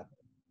financial level.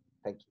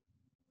 Thank you.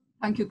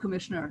 Thank you,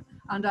 Commissioner.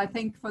 And I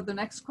think for the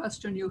next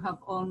question, you have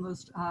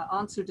almost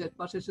answered it,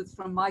 but it is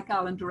from Mike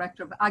Allen,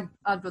 Director of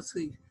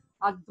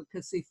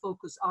Advocacy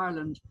Focus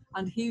Ireland.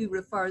 And he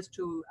refers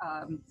to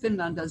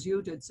Finland, as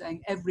you did,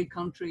 saying every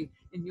country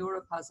in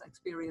Europe has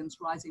experienced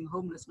rising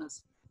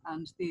homelessness,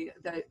 and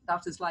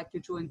that is likely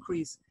to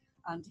increase.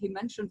 And he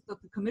mentioned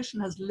that the Commission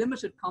has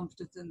limited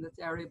competence in this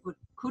area, but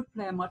could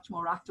play a much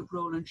more active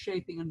role in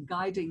shaping and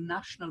guiding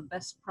national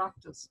best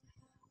practice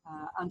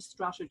and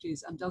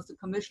strategies. And does the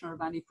Commissioner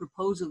have any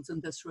proposals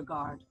in this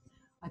regard?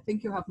 I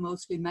think you have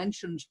mostly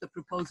mentioned the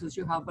proposals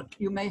you have, but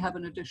you may have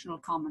an additional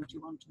comment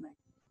you want to make.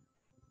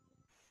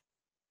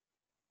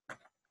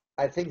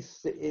 I think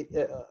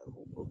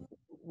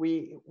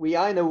we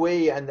are in a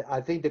way, and I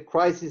think the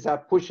crisis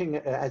are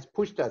has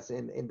pushed us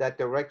in that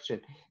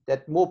direction,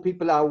 that more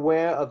people are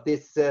aware of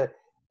this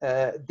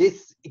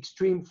this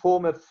extreme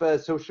form of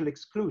social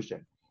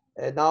exclusion.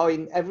 Now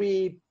in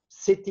every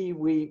city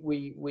we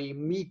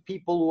meet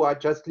people who are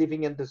just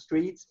living in the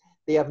streets.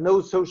 They have no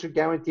social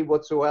guarantee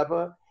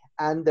whatsoever,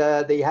 and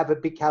they have a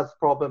big health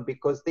problem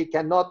because they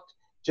cannot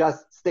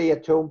just stay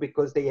at home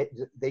because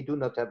they do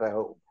not have a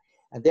home.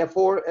 And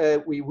therefore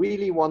we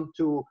really want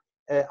to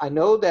I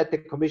know that the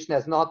Commission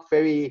has not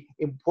very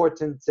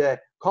important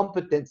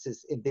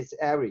competences in this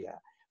area,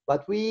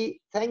 but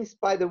we, thanks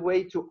by the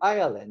way to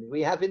Ireland,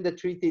 we have in the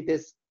treaty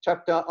this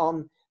chapter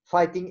on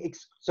fighting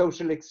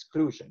social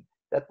exclusion.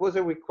 That was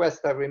a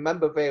request, I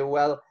remember very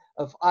well,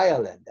 of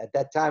Ireland at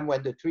that time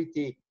when the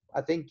treaty,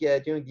 I think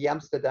during the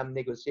Amsterdam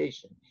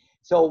negotiation.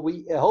 So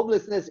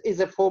homelessness is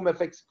a form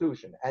of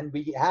exclusion, and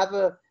we have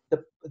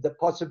the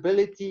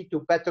possibility to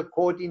better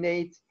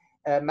coordinate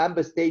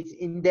member states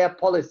in their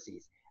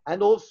policies,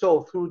 and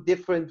also through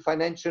different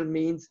financial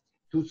means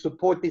to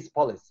support these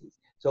policies.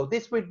 So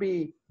this will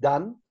be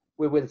done.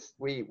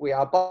 We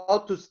are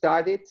about to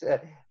start it.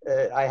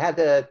 I had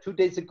 2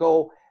 days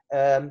ago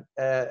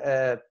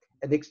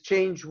an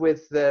exchange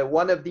with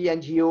one of the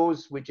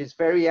NGOs, which is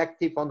very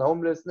active on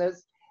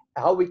homelessness,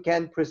 how we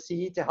can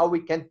proceed, how we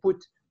can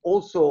put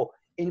also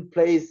in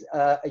place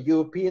a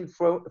European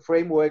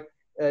framework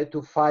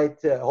to fight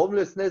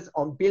homelessness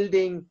on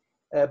building,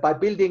 by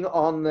building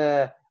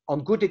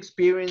on good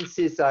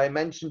experiences. I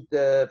mentioned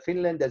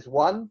Finland as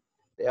one.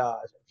 There are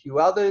a few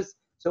others.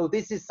 So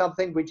this is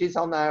something which is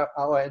on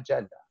our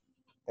agenda.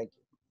 Thank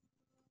you.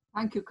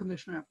 Thank you,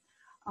 Commissioner.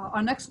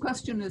 Our next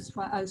question is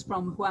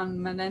from Juan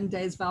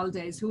Menendez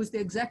Valdez, who is the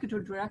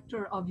Executive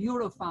Director of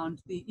Eurofound,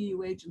 the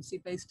EU agency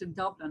based in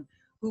Dublin,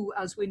 who,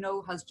 as we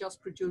know, has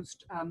just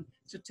produced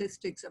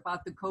statistics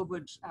about the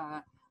COVID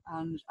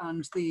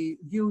and the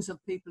views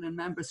of people in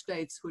member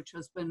states, which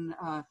has been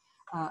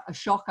a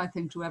shock, I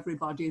think, to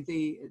everybody,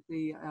 the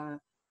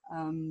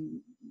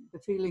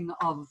feeling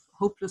of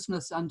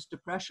hopelessness and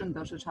depression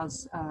that it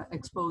has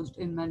exposed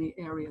in many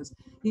areas.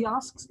 He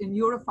asks, in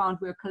Eurofound,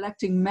 we're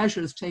collecting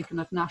measures taken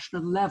at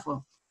national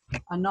level.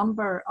 A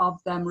number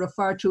of them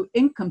refer to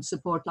income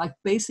support, like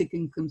basic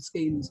income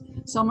schemes.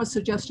 Some are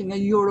suggesting a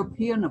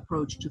European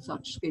approach to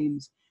such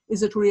schemes.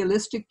 Is it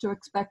realistic to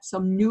expect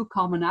some new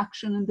common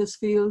action in this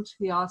field?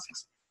 He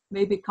asks,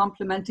 maybe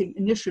complementing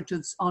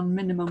initiatives on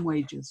minimum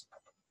wages.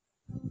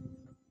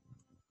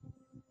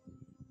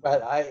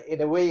 Well,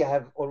 in a way, I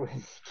have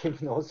already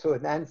given also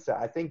an answer.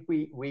 I think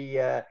we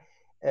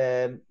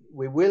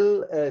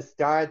will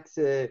start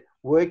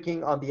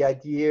working on the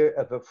idea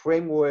of a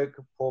framework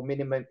for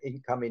minimum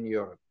income in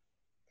Europe.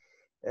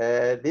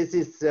 This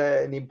is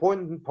an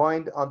important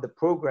point on the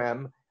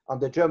program, on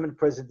the German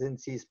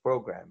presidency's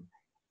program.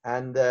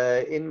 And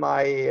in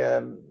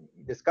my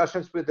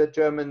discussions with the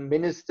German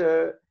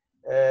minister,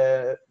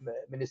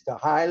 Minister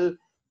Heil,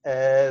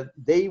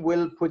 they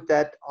will put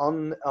that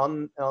on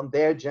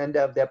their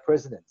agenda of their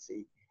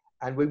presidency.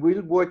 And we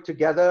will work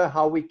together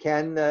how we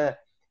can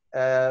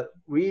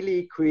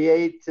really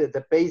create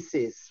the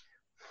basis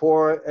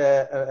for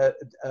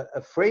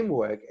a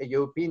framework, a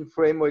European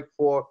framework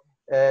for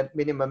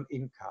minimum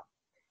income.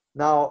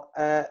 Now,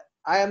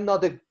 I am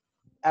not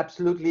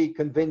absolutely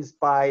convinced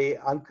by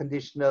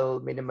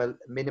unconditional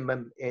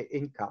minimum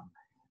income.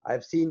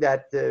 I've seen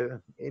that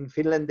in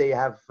Finland they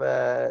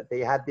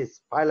had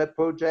this pilot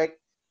project.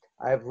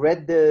 I've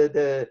read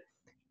the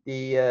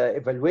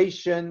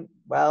evaluation.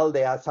 Well,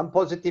 there are some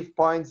positive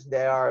points.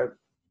 There are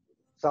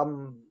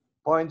some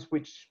points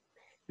which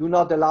do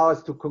not allow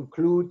us to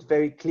conclude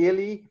very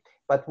clearly.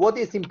 But what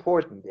is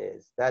important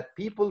is that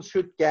people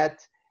should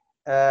get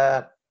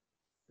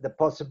the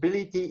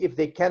possibility, if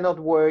they cannot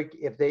work,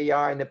 if they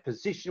are in a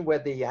position where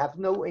they have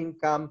no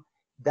income,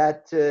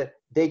 that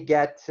they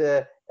get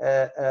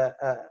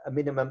a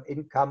minimum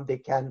income. They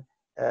can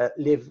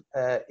live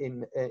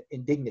in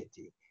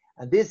dignity.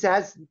 And this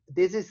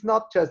is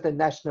not just a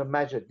national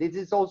measure. This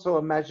is also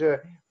a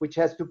measure which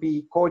has to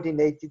be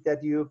coordinated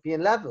at the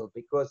European level,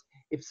 because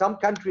if some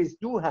countries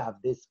do have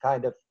this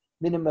kind of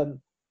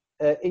minimum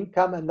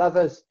income and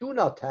others do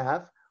not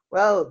have,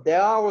 well,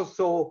 there are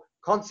also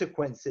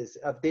consequences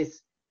of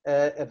this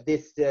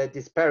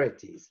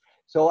disparities.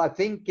 So I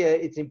think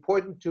it's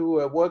important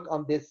to work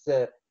on this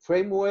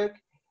framework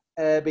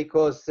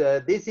because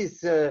this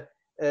is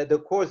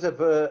the cause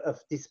of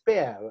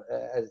despair,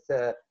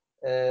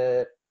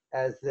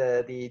 as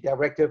the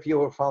director of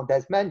Eurofound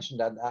has mentioned,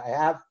 and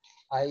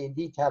I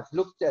indeed have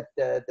looked at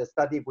the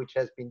study which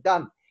has been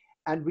done,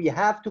 and we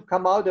have to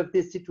come out of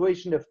this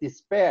situation of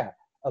despair,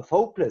 of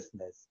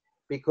hopelessness,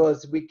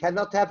 because we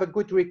cannot have a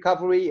good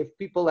recovery if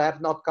people have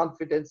not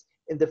confidence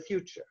in the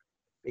future,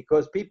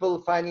 because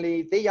people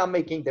finally, they are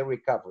making the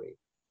recovery.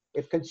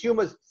 If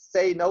consumers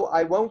say, no,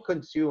 I won't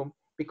consume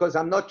because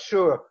I'm not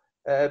sure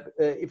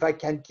if I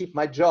can keep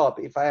my job,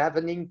 if I have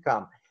an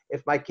income,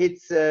 if my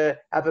kids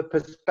have a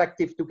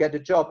perspective to get a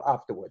job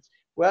afterwards.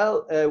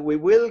 Well, we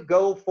will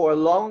go for a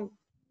long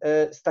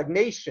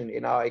stagnation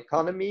in our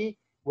economy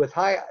with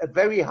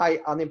very high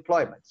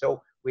unemployment.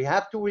 So we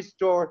have to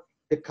restore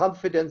the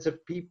confidence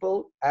of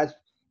people,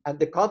 and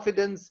the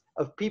confidence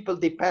of people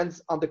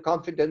depends on the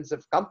confidence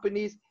of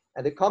companies,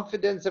 and the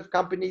confidence of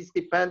companies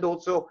depend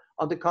also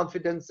on the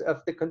confidence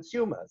of the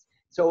consumers.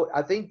 So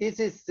I think this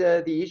is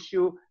the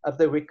issue of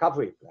the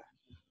recovery plan.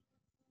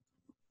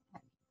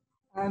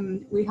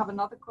 We have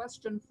another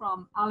question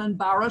from Alan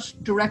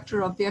Barrett,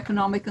 Director of the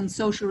Economic and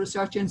Social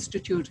Research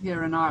Institute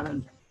here in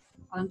Ireland.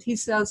 And he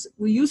says,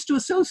 we used to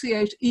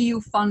associate EU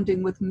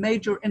funding with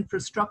major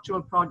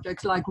infrastructural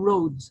projects like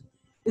roads.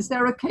 Is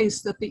there a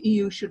case that the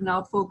EU should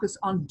now focus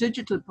on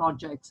digital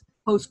projects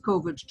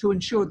post-COVID to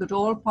ensure that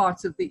all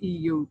parts of the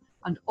EU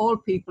and all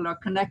people are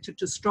connected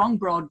to strong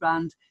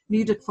broadband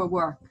needed for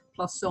work,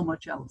 plus so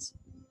much else?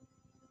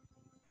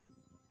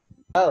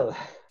 Well,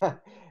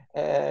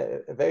 a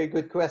very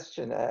good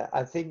question.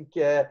 I think,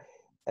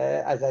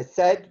 as I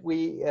said,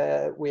 we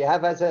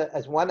have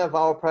as one of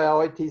our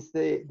priorities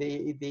the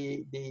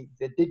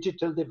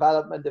digital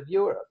development of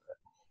Europe.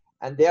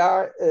 And there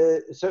are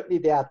certainly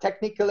there are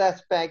technical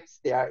aspects,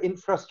 there are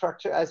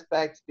infrastructure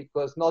aspects,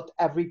 because not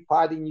every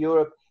part in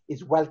Europe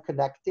is well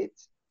connected.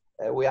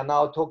 We are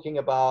now talking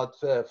about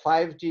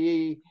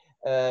 5G,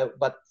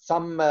 but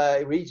some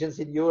regions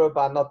in Europe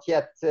are not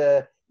yet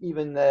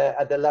even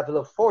at the level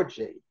of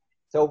 4G.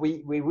 So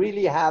we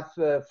really have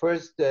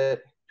first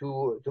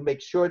to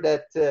make sure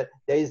that there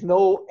is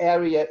no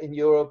area in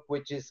Europe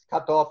which is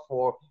cut off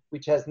or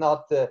which has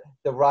not the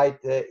right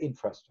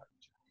infrastructure.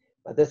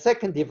 But the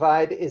second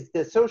divide is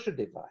the social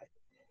divide.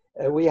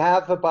 We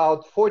have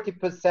about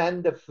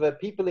 40% of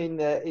people in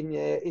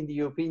the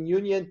European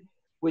Union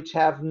which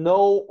have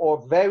no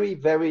or very,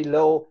 very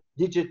low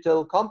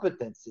digital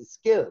competencies,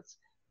 skills.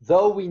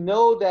 Though we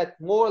know that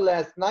more or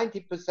less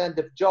 90%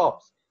 of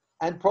jobs,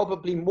 and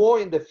probably more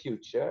in the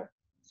future,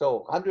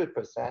 so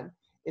 100%,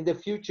 in the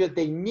future,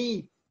 they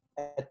need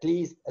at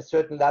least a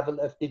certain level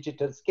of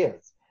digital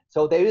skills.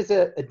 So there is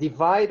a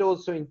divide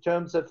also in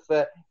terms of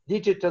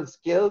digital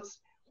skills,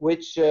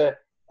 which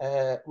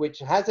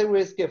has a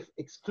risk of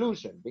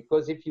exclusion,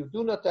 because if you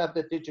do not have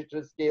the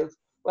digital skills,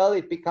 well,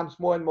 it becomes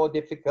more and more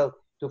difficult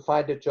to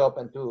find a job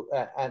and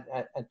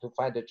to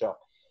find a job.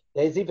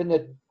 There's even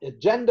a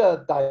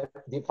gender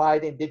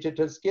divide in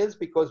digital skills,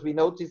 because we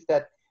notice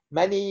that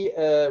many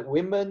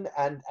women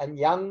and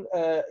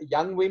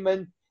young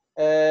women,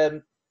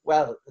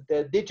 well,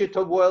 the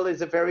digital world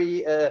is a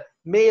very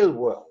male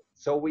world.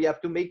 So we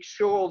have to make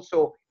sure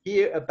also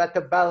here a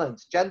better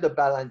balance, gender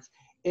balance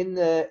in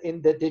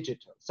the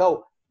digital.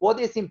 So what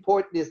is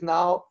important is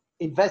now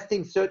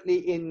investing certainly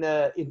in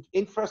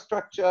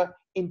infrastructure,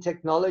 in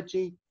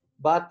technology,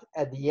 but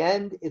at the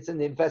end, it's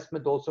an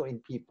investment also in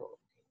people.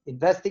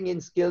 Investing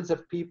in skills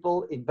of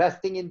people,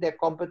 investing in their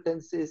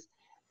competencies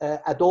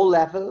at all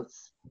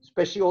levels,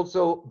 especially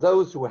also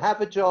those who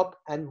have a job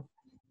and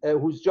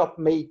whose job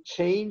may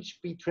change,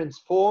 be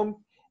transformed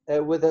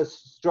with a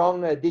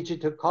strong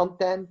digital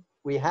content.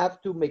 We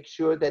have to make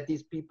sure that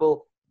these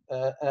people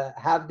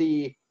have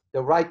the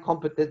right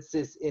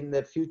competencies in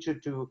the future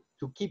to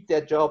keep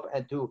their job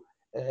and to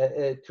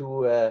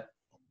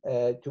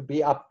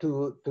be up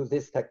to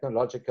this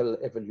technological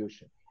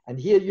evolution. And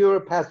here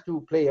Europe has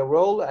to play a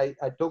role. I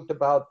talked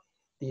about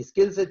the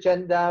skills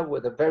agenda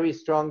with a very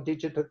strong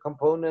digital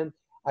component.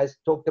 I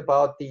talked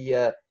about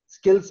the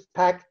skills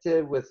pact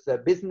with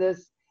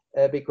business,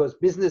 because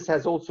business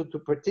has also to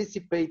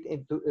participate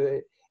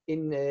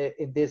in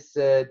this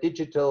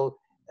digital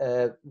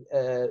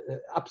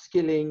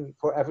upskilling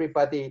for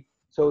everybody.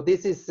 So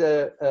this is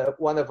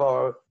one of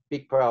our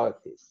big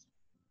priorities.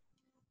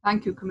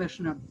 Thank you,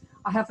 Commissioner.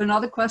 I have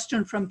another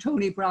question from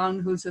Tony Brown,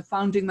 who's a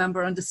founding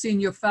member and a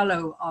senior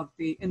fellow of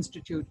the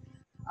Institute.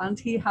 And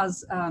he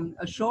has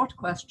a short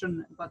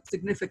question, but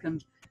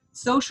significant.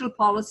 Social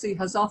policy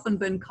has often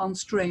been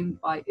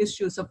constrained by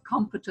issues of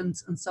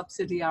competence and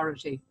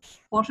subsidiarity.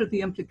 What are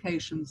the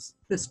implications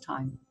this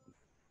time?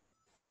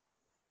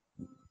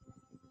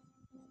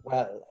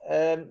 Well,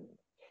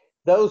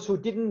 those who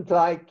didn't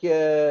like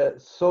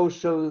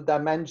social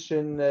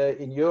dimension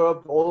in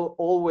Europe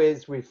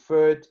always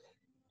referred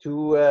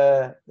to,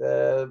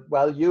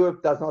 well,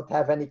 Europe does not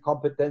have any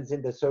competence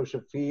in the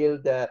social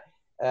field,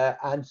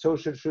 and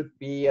social should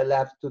be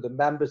left to the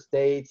member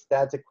states.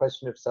 That's a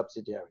question of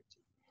subsidiarity.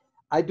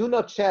 I do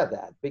not share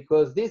that,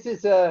 because this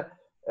is a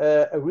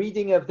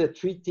reading of the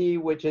treaty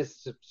which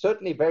is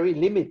certainly very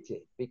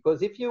limited.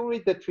 Because if you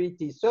read the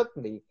treaty,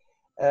 certainly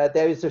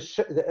there is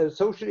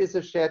social is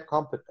a shared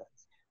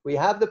competence. We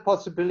have the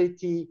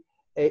possibility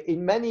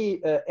in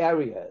many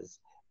areas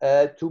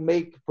to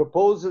make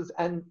proposals,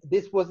 and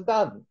this was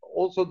done.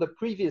 Also, the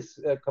previous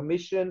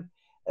Commission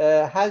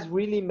has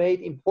really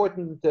made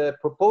important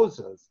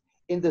proposals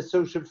in the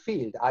social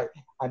field.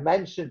 I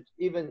mentioned,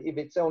 even if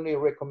it's only a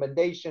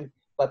recommendation,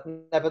 but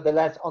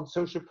nevertheless on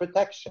social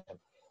protection.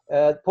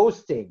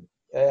 Posting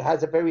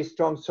has a very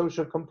strong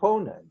social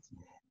component.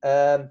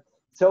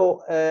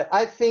 So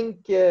I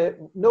think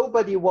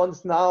nobody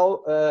wants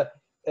now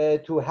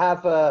to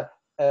have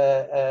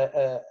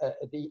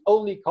the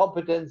only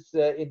competence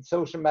in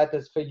social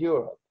matters for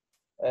Europe.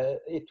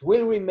 It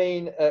will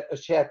remain a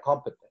shared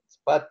competence.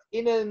 But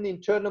in an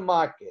internal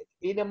market,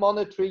 in a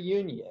monetary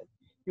union,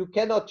 you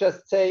cannot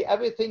just say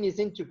everything is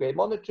integrated.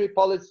 Monetary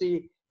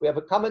policy, we have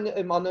a common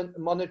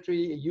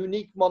monetary,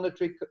 unique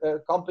monetary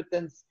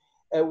competence.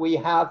 We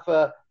have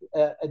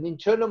an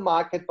internal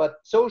market, but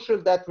social,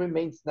 that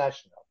remains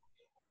national.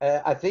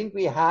 I think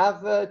we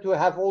have to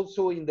have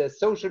also in the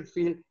social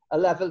field a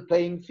level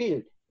playing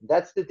field.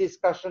 That's the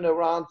discussion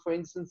around, for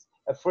instance,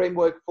 a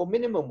framework for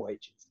minimum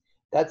wages.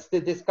 That's the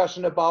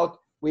discussion about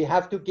we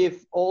have to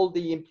give all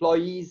the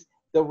employees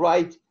the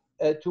right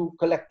to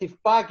collective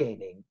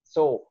bargaining.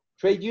 So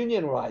trade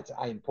union rights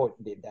are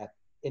important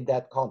in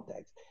that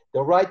context.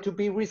 The right to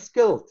be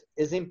reskilled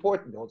is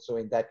important also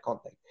in that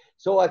context.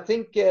 So I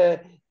think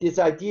this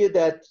idea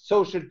that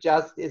social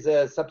justice is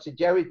a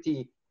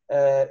subsidiarity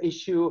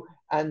issue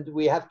and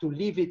we have to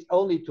leave it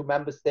only to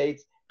member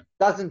states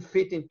doesn't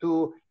fit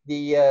into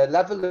the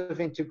level of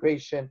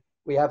integration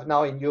we have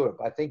now in Europe.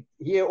 I think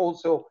here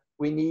also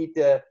we need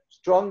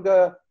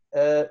stronger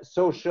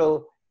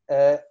social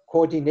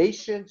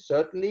coordination,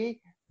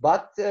 certainly,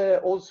 but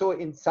also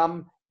in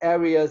some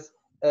areas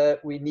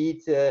we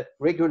need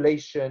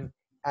regulation,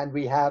 and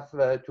we have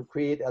to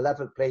create a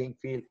level playing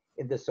field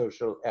in the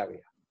social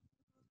area.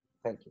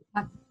 Thank you.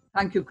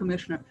 Thank you,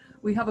 Commissioner.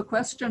 We have a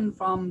question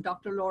from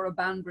Dr. Laura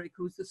Banbrick,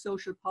 who's the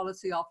Social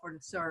Policy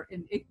Officer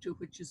in IICTU,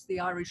 which is the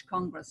Irish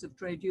Congress of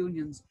Trade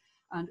Unions.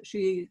 And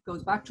she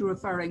goes back to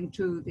referring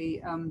to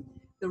the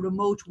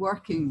remote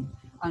working.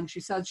 And she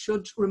says,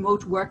 should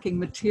remote working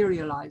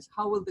materialize,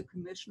 how will the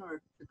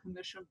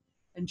Commission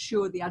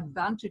ensure the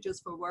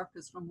advantages for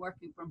workers from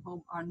working from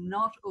home are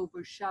not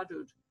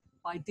overshadowed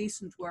by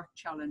decent work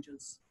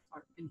challenges or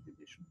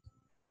inhibitions?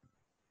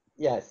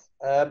 Yes,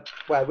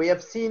 well, we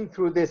have seen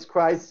through this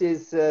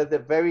crisis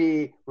the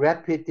very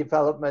rapid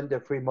development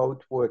of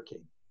remote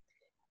working.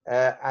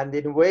 And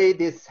in a way,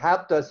 this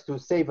helped us to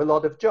save a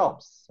lot of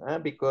jobs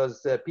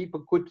because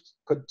people could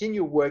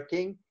continue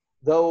working,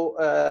 though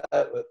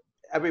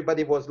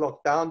everybody was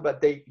locked down, but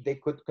they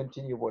could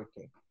continue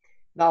working.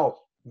 Now,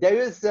 there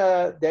is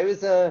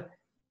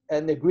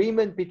an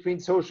agreement between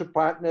social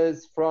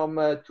partners from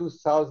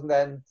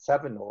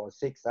 2007 or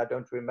 6, I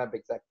don't remember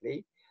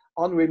exactly,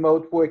 on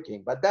remote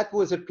working. But that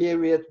was a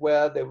period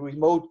where the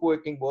remote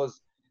working was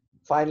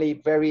finally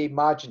very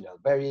marginal,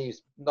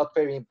 not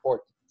very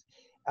important.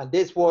 And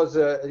this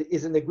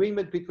is an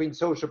agreement between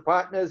social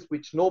partners,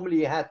 which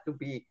normally had to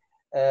be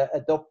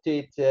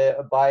adopted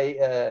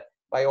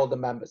by all the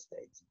member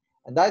states.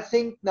 And I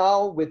think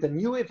now with the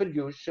new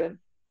evolution,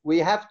 we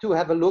have to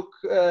have a look,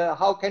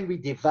 how can we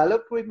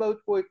develop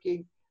remote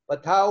working,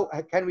 but how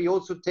can we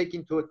also take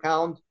into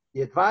account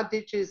the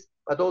advantages,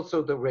 but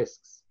also the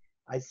risks.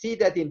 I see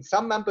that in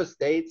some member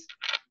states,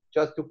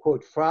 just to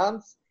quote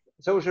France,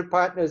 social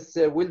partners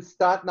will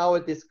start now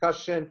a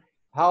discussion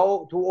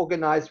how to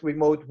organize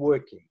remote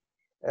working,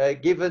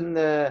 given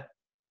the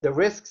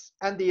risks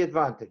and the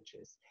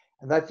advantages.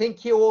 And I think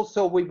here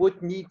also we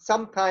would need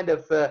some kind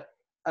of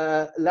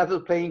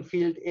level playing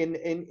field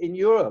in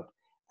Europe.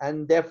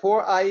 And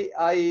therefore, I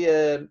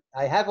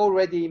have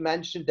already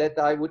mentioned that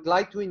I would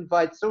like to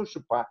invite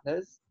social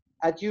partners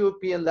at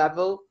European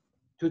level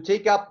to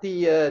take up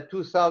the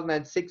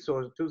 2006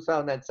 or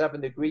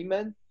 2007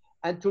 agreement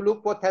and to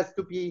look what has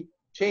to be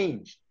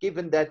changed,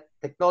 given that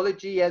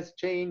technology has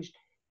changed,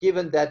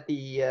 given that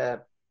the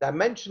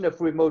dimension of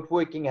remote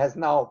working has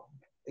now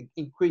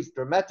increased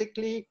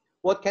dramatically.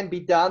 What can be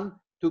done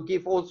to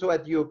give also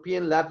at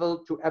European level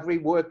to every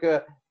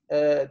worker,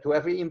 to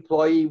every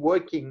employee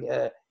working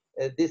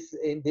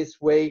in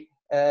this way,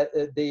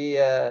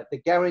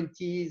 the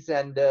guarantees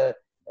and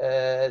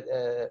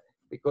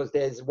because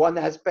there's one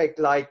aspect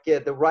like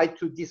the right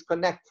to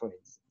disconnect, for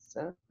instance.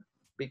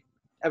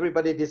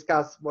 Everybody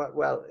discuss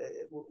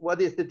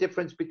what is the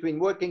difference between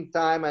working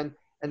time and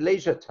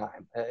leisure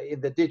time in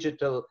the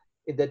digital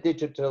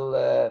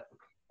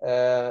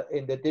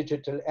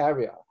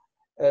area.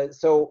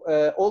 So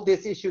all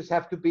these issues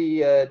have to be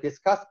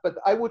discussed, but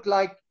I would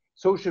like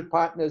social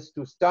partners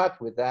to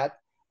start with that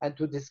and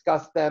to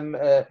discuss them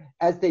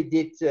as they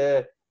did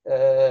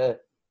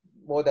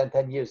more than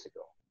 10 years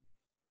ago.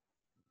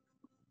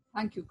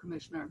 Thank you,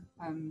 Commissioner.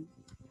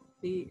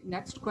 The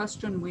next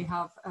question we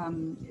have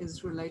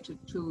is related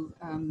to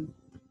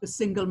the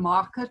single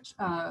market,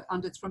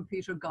 and it's from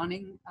Peter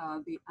Gunning,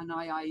 an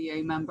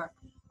IIEA member,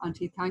 and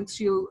he thanks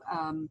you.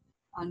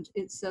 And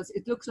it says,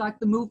 it looks like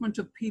the movement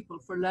of people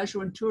for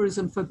leisure and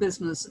tourism for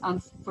business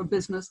and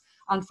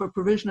for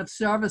provision of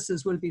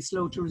services will be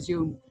slow to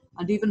resume.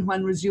 And even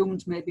when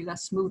resumed, may be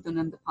less smooth than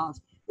in the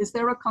past. Is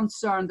there a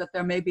concern that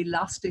there may be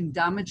lasting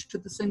damage to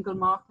the single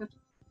market?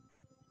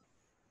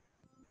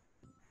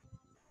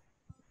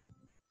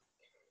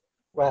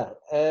 Well,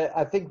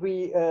 I think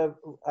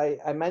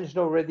I mentioned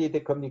already the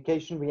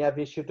communication we have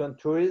issued on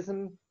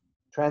tourism.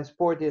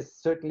 Transport is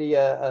certainly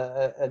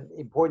an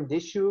important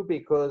issue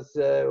because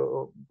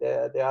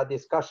there are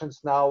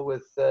discussions now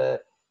with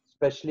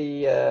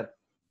especially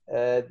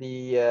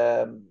the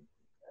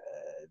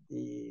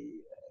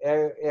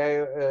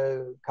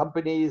air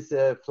companies,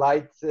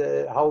 flights,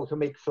 how to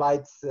make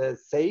flights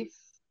safe.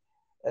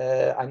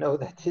 I know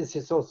that this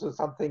is also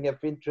something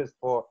of interest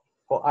for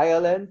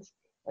Ireland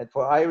and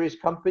for Irish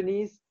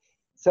companies.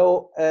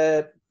 So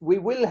we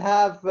will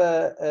have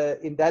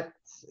in that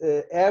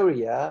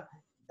area,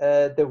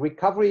 the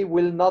recovery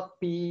will not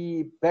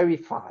be very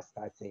fast,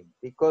 I think,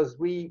 because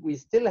we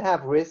still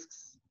have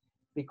risks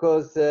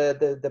because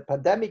the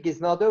pandemic is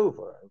not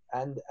over.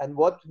 And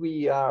what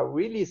we are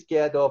really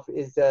scared of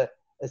is a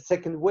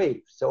second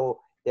wave. So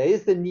there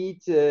is the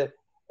need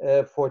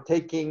for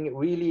taking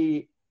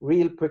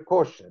real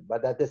precaution.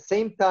 But at the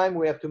same time,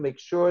 we have to make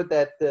sure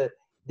that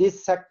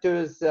these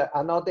sectors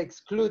are not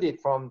excluded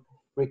from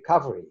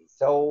recovery.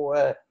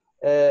 So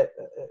there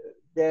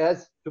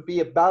has to be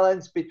a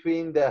balance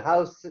between the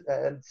health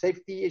and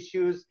safety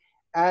issues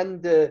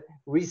and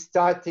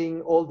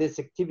restarting all these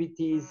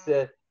activities,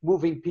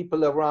 moving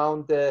people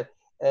around,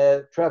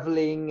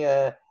 traveling,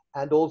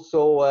 and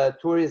also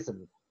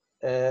tourism.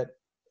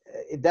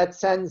 In that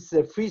sense,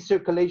 free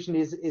circulation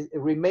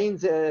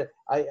remains.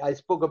 I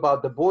spoke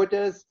about the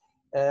borders.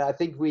 I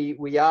think we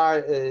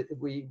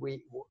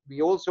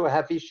also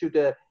have issued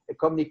a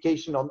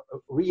communication on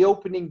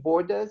reopening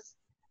borders,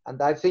 and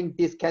I think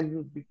this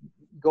can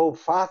go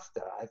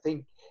faster. I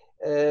think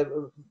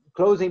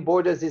closing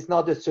borders is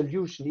not a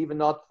solution, even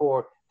not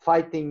for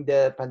fighting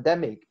the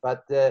pandemic.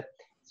 But this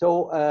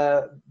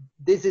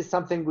is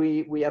something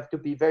we have to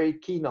be very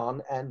keen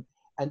on, and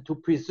to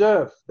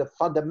preserve the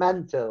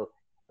fundamental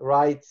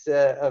rights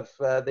of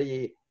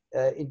the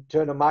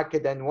internal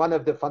market. And one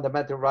of the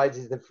fundamental rights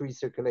is the free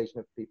circulation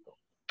of people.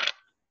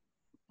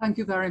 Thank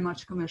you very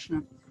much,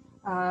 Commissioner.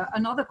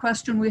 Another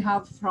question we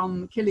have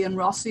from Killian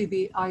Rossi,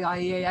 the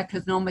IIEA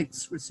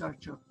economics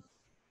researcher.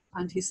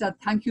 And he said,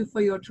 thank you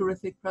for your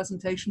terrific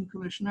presentation,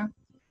 Commissioner.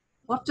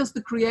 What does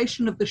the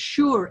creation of the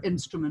SURE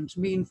instrument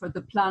mean for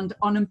the planned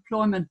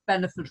unemployment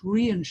benefit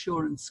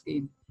reinsurance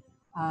scheme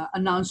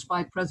announced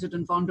by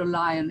President von der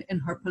Leyen in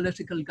her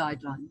political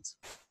guidelines?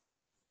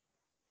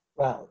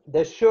 Well,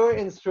 the SURE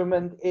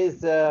instrument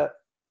is a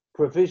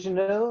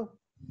provisional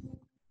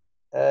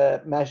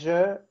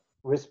measure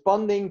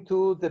responding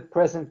to the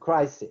present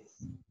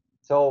crisis.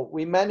 So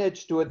we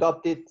managed to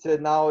adopt it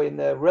now in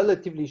a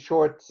relatively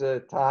short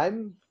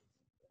time,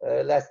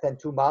 less than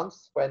 2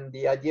 months when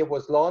the idea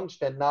was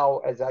launched. And now,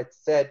 as I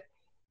said,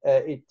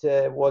 it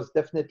was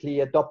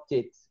definitely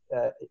adopted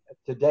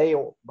today,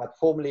 but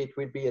formally it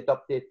will be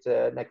adopted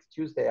next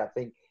Tuesday, I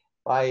think,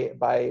 by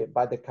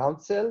the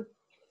Council.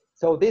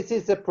 So this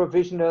is a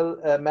provisional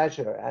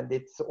measure, and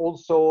it's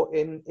also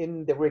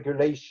in the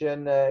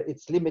regulation,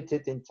 it's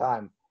limited in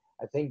time,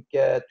 I think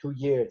 2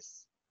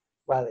 years.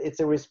 Well, it's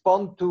a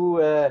response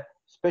to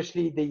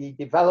especially the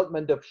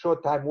development of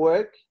short-time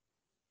work,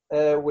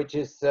 which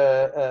is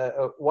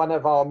one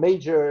of our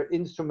major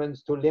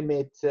instruments to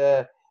limit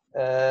a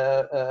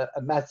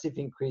massive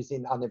increase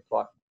in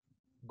unemployment.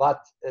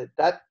 But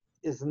that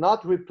is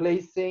not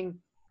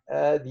replacing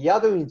the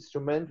other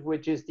instrument,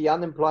 which is the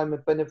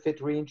unemployment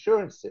benefit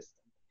reinsurance system,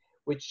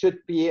 which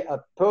should be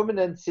a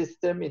permanent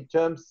system in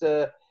terms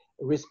of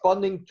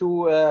responding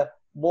to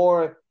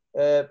more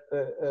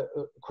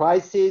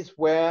crises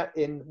where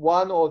in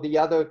one or the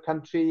other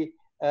country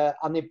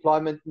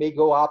unemployment may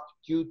go up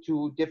due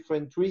to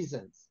different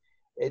reasons.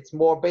 It's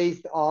more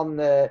based on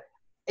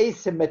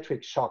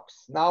asymmetric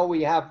shocks. Now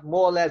we have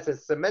more or less a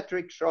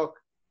symmetric shock,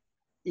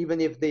 even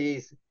if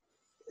the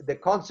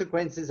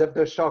consequences of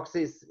the shocks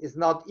is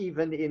not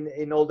even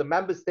in all the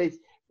member states,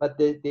 but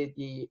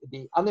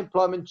the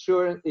unemployment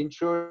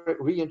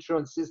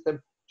reinsurance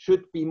system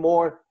should be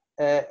more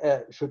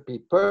should be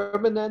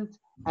permanent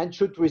and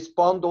should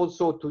respond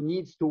also to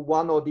needs to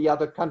one or the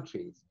other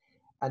countries.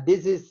 And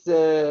this is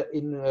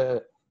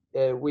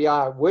we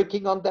are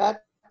working on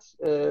that.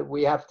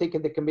 We have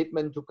taken the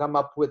commitment to come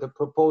up with a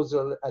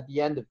proposal at the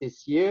end of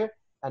this year,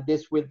 and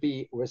this will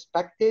be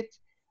respected.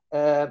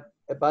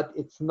 But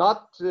it's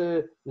not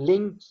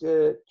linked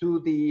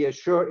to the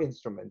SURE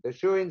instrument. The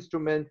SURE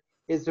instrument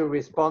is a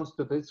response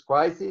to this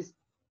crisis.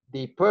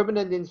 The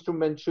permanent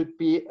instrument should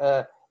be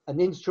an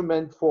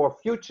instrument for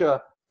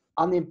future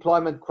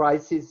unemployment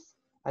crisis,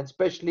 and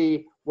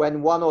especially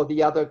when one or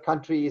the other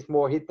country is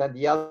more hit than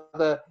the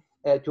other,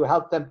 to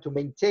help them to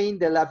maintain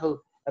the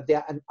level of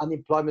their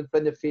unemployment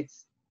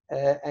benefits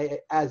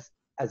as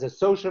a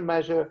social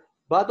measure,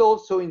 but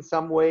also in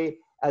some way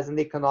as an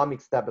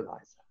economic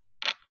stabilizer.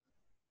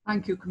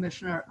 Thank you,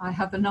 Commissioner. I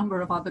have a number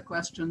of other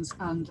questions,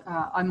 and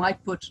I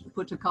might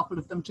put a couple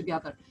of them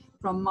together.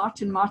 From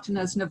Martin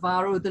Martinez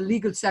Navarro, the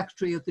Legal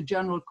Secretary of the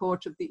General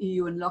Court of the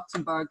EU in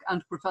Luxembourg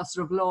and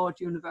Professor of Law at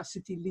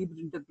Université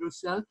Libre de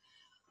Bruxelles.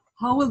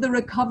 How will the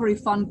Recovery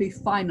Fund be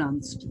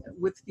financed?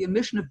 With the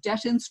emission of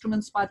debt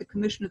instruments by the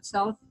Commission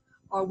itself,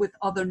 or with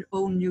other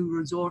own new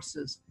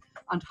resources?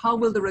 And how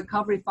will the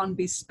Recovery Fund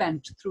be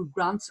spent, through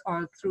grants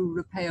or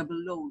through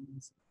repayable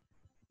loans?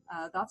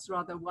 That's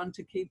rather one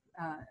to keep.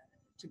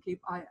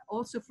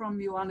 Also from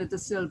Joanna da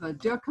Silva,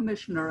 dear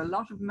Commissioner, a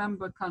lot of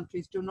member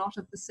countries do not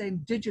have the same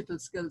digital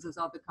skills as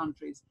other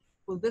countries.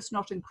 Will this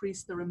not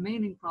increase the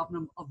remaining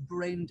problem of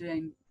brain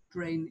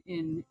drain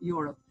in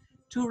Europe?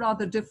 Two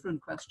rather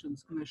different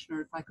questions,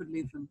 Commissioner, if I could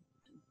leave them.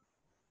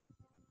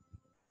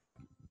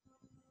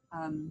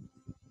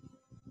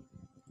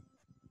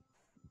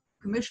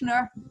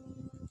 Commissioner?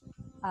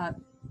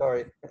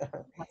 Sorry.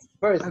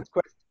 First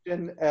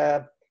question,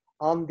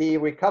 on the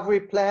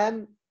recovery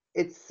plan,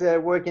 it's a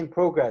work in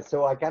progress,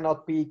 so I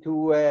cannot be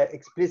too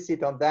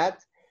explicit on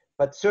that,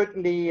 but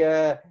certainly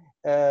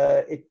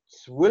it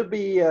will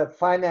be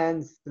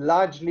financed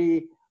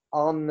largely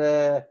on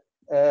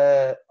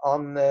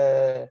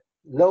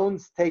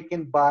loans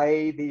taken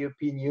by the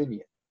European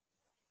Union.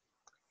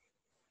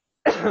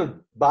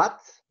 But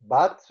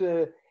But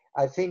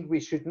I think we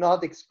should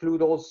not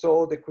exclude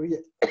also the,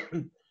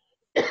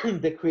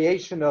 the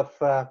creation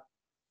of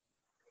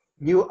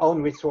new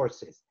own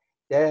resources.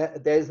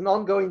 There is an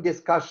ongoing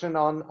discussion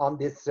on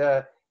this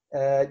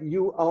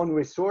new own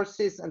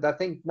resources, and I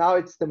think now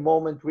it's the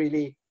moment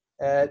really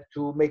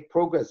to make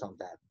progress on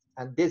that.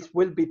 And this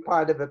will be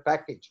part of a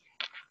package.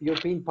 The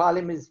European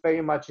Parliament is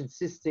very much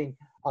insisting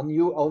on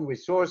new own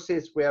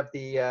resources. We have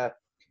the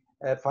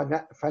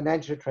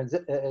financial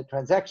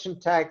transaction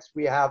tax.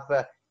 We have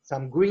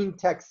some green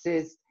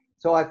taxes.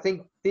 So I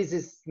think this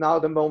is now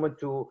the moment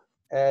to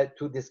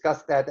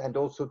discuss that and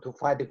also to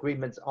find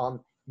agreements on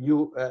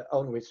new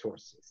own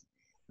resources.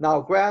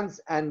 Now,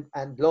 grants and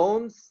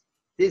loans,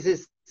 this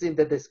is in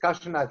the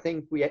discussion. I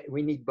think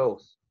we need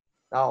both.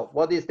 Now,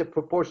 what is the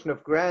proportion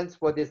of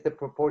grants? What is the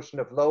proportion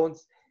of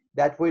loans?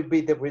 That will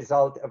be the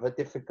result of a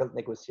difficult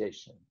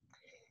negotiation.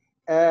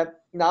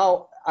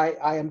 Now,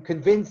 I am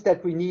convinced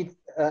that we need,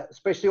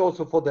 especially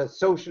also for the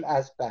social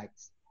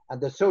aspects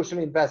and the social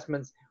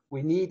investments,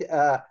 we need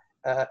a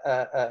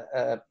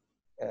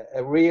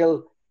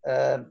real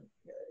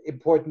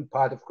important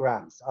part of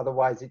grants.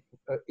 Otherwise,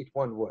 it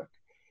won't work.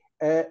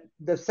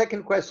 The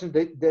second question,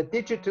 the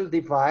digital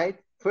divide.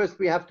 First,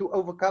 we have to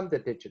overcome the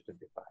digital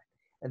divide.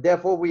 And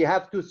therefore, we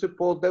have to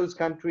support those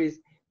countries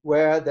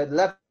where the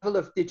level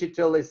of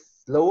digital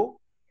is low.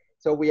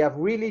 So we have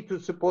really to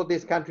support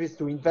these countries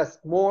to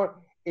invest more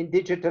in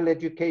digital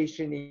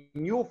education, in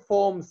new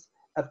forms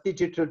of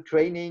digital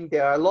training.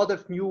 There are a lot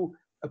of new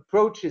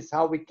approaches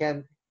how we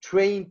can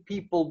train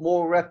people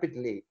more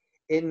rapidly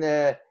in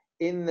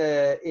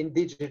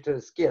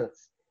digital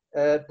skills.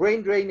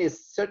 Brain drain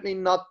is certainly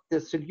not the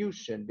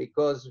solution,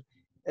 because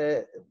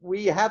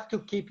we have to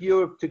keep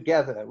Europe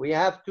together. We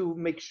have to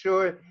make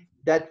sure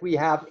that we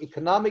have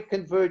economic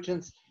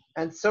convergence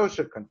and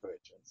social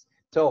convergence.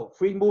 So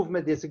free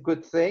movement is a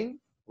good thing,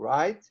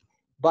 right?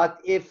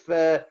 But if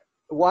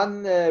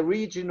one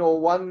region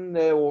or one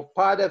or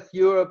part of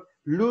Europe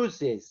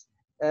loses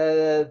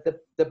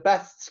the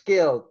best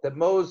skilled,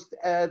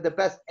 the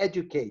best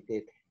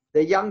educated,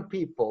 the young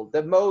people,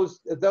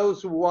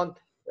 those who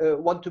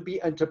want to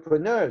be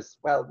entrepreneurs,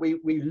 well,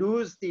 we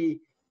lose the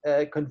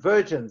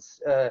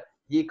convergence, the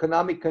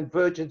economic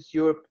convergence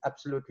Europe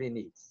absolutely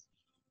needs.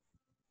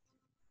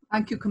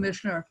 Thank you,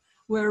 Commissioner.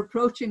 We're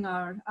approaching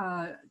our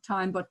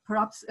time, but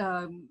perhaps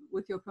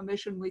with your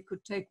permission, we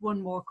could take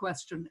one more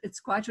question.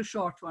 It's quite a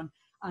short one,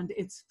 and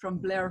it's from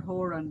Blair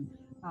Horan,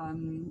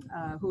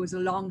 who has a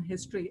long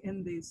history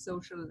in the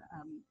social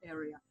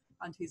area,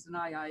 and he's an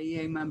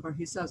IIEA member.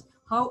 He says,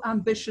 how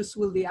ambitious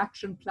will the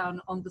action plan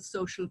on the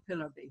social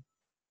pillar be?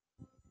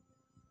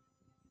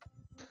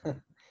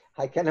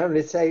 I can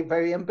only say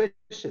very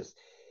ambitious.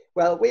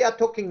 Well, we are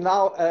talking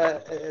now,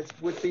 it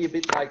would be a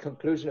bit my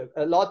conclusion,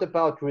 a lot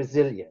about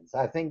resilience.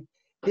 I think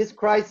this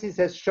crisis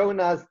has shown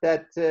us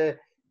that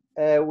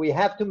we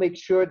have to make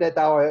sure that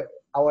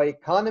our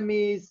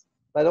economies,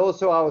 but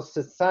also our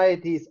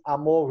societies are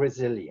more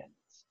resilient,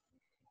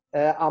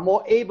 are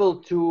more able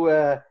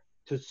to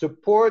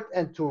support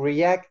and to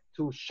react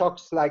to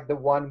shocks like the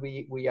one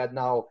we are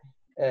now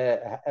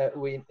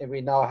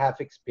we now have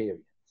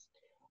experienced.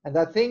 And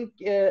I think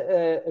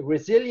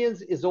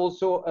resilience is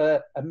also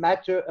a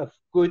matter of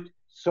good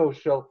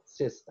social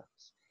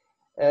systems.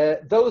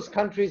 Those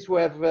countries who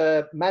have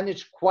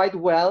managed quite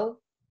well,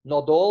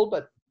 not all,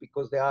 but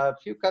because there are a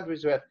few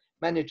countries who have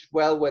managed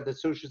well where the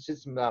social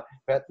systems are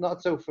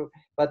not so,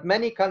 but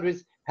many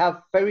countries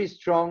have very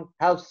strong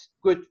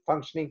good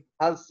functioning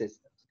health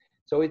systems.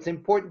 So it's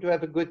important to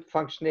have a good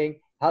functioning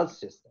health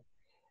system.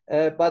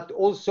 But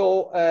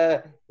also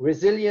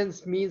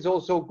resilience means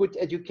also good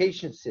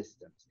education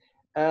systems.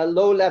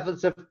 Low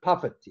levels of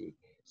poverty.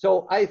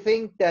 So I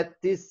think that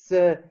this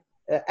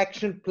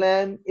action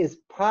plan is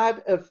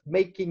part of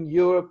making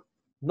Europe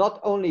not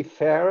only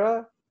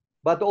fairer,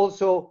 but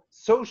also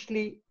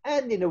socially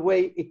and in a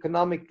way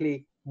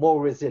economically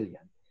more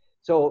resilient.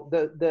 So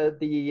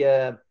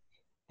the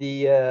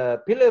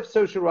pillar of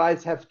social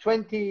rights has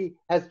 20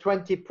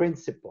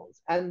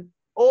 principles, and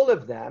all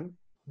of them,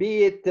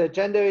 be it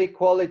gender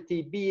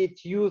equality, be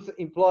it youth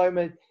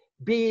employment,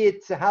 be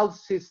it health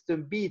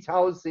system, be it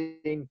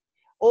housing,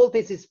 all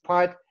this is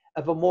part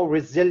of a more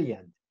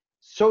resilient,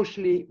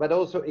 socially, but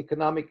also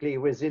economically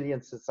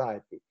resilient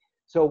society.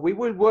 So we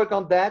will work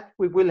on that.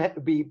 We will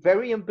be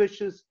very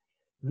ambitious.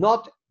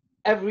 Not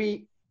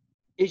every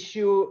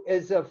issue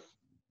is of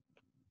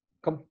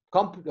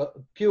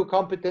pure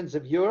competence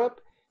of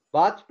Europe,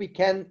 but we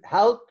can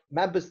help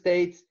member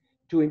states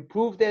to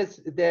improve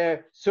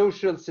their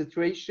social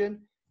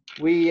situation.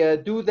 We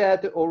do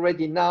that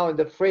already now in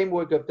the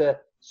framework of the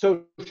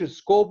social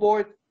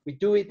scoreboard. We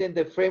do it in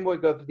the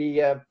framework of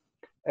the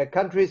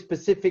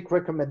country-specific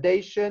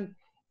recommendation.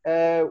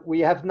 We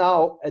have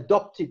now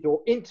adopted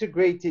or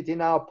integrated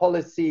in our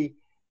policy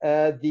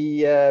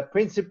the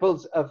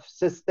principles of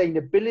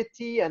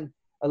sustainability, and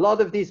a lot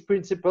of these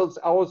principles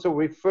are also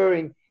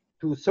referring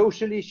to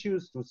social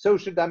issues, to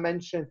social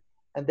dimension,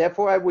 and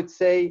therefore I would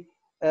say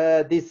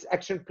this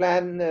action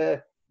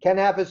plan can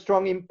have a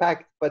strong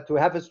impact, but to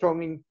have a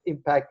strong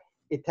impact,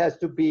 it has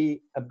to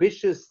be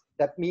ambitious.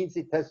 That means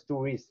it has to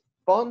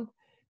respond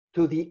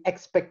to the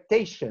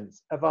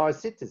expectations of our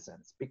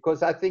citizens,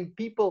 because I think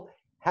people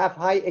have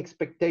high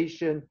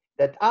expectation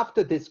that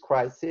after this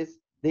crisis,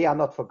 they are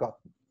not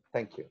forgotten.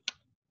 Thank you.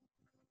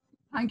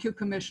 Thank you,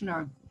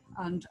 Commissioner.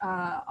 And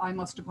I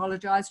must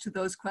apologize to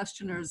those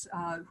questioners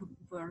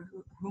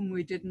whom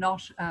we did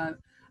not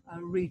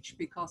reach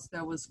because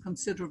there was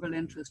considerable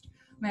interest.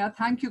 May I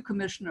thank you,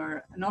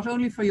 Commissioner, not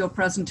only for your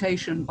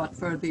presentation, but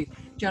for the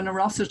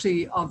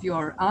generosity of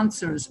your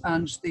answers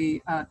and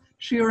the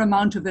sheer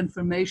amount of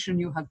information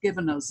you have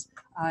given us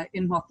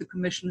in what the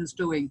Commission is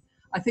doing.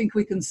 I think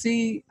we can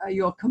see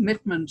your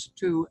commitment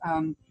to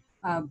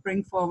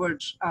bring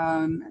forward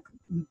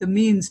the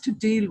means to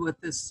deal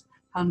with this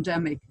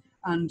pandemic,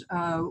 and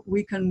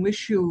we can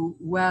wish you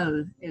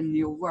well in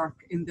your work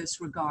in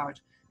this regard.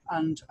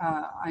 And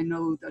I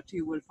know that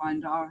you will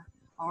find our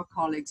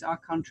colleagues, our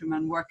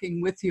countrymen,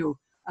 working with you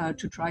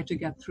to try to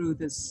get through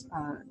this,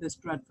 this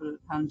dreadful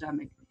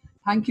pandemic.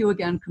 Thank you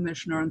again,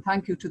 Commissioner, and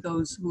thank you to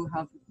those who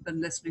have been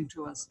listening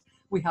to us.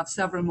 We have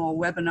several more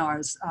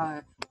webinars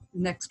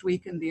next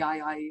week in the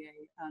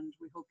IIEA, and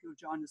we hope you'll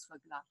join us for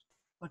that.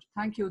 But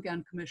thank you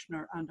again,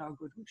 Commissioner, and our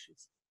good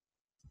wishes.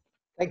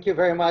 Thank you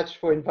very much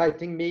for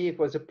inviting me. It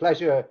was a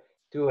pleasure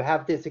to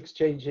have these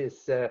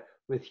exchanges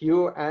with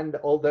you and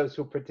all those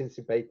who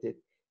participated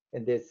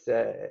in this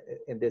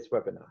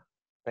webinar.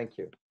 Thank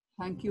you.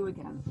 Thank you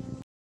again.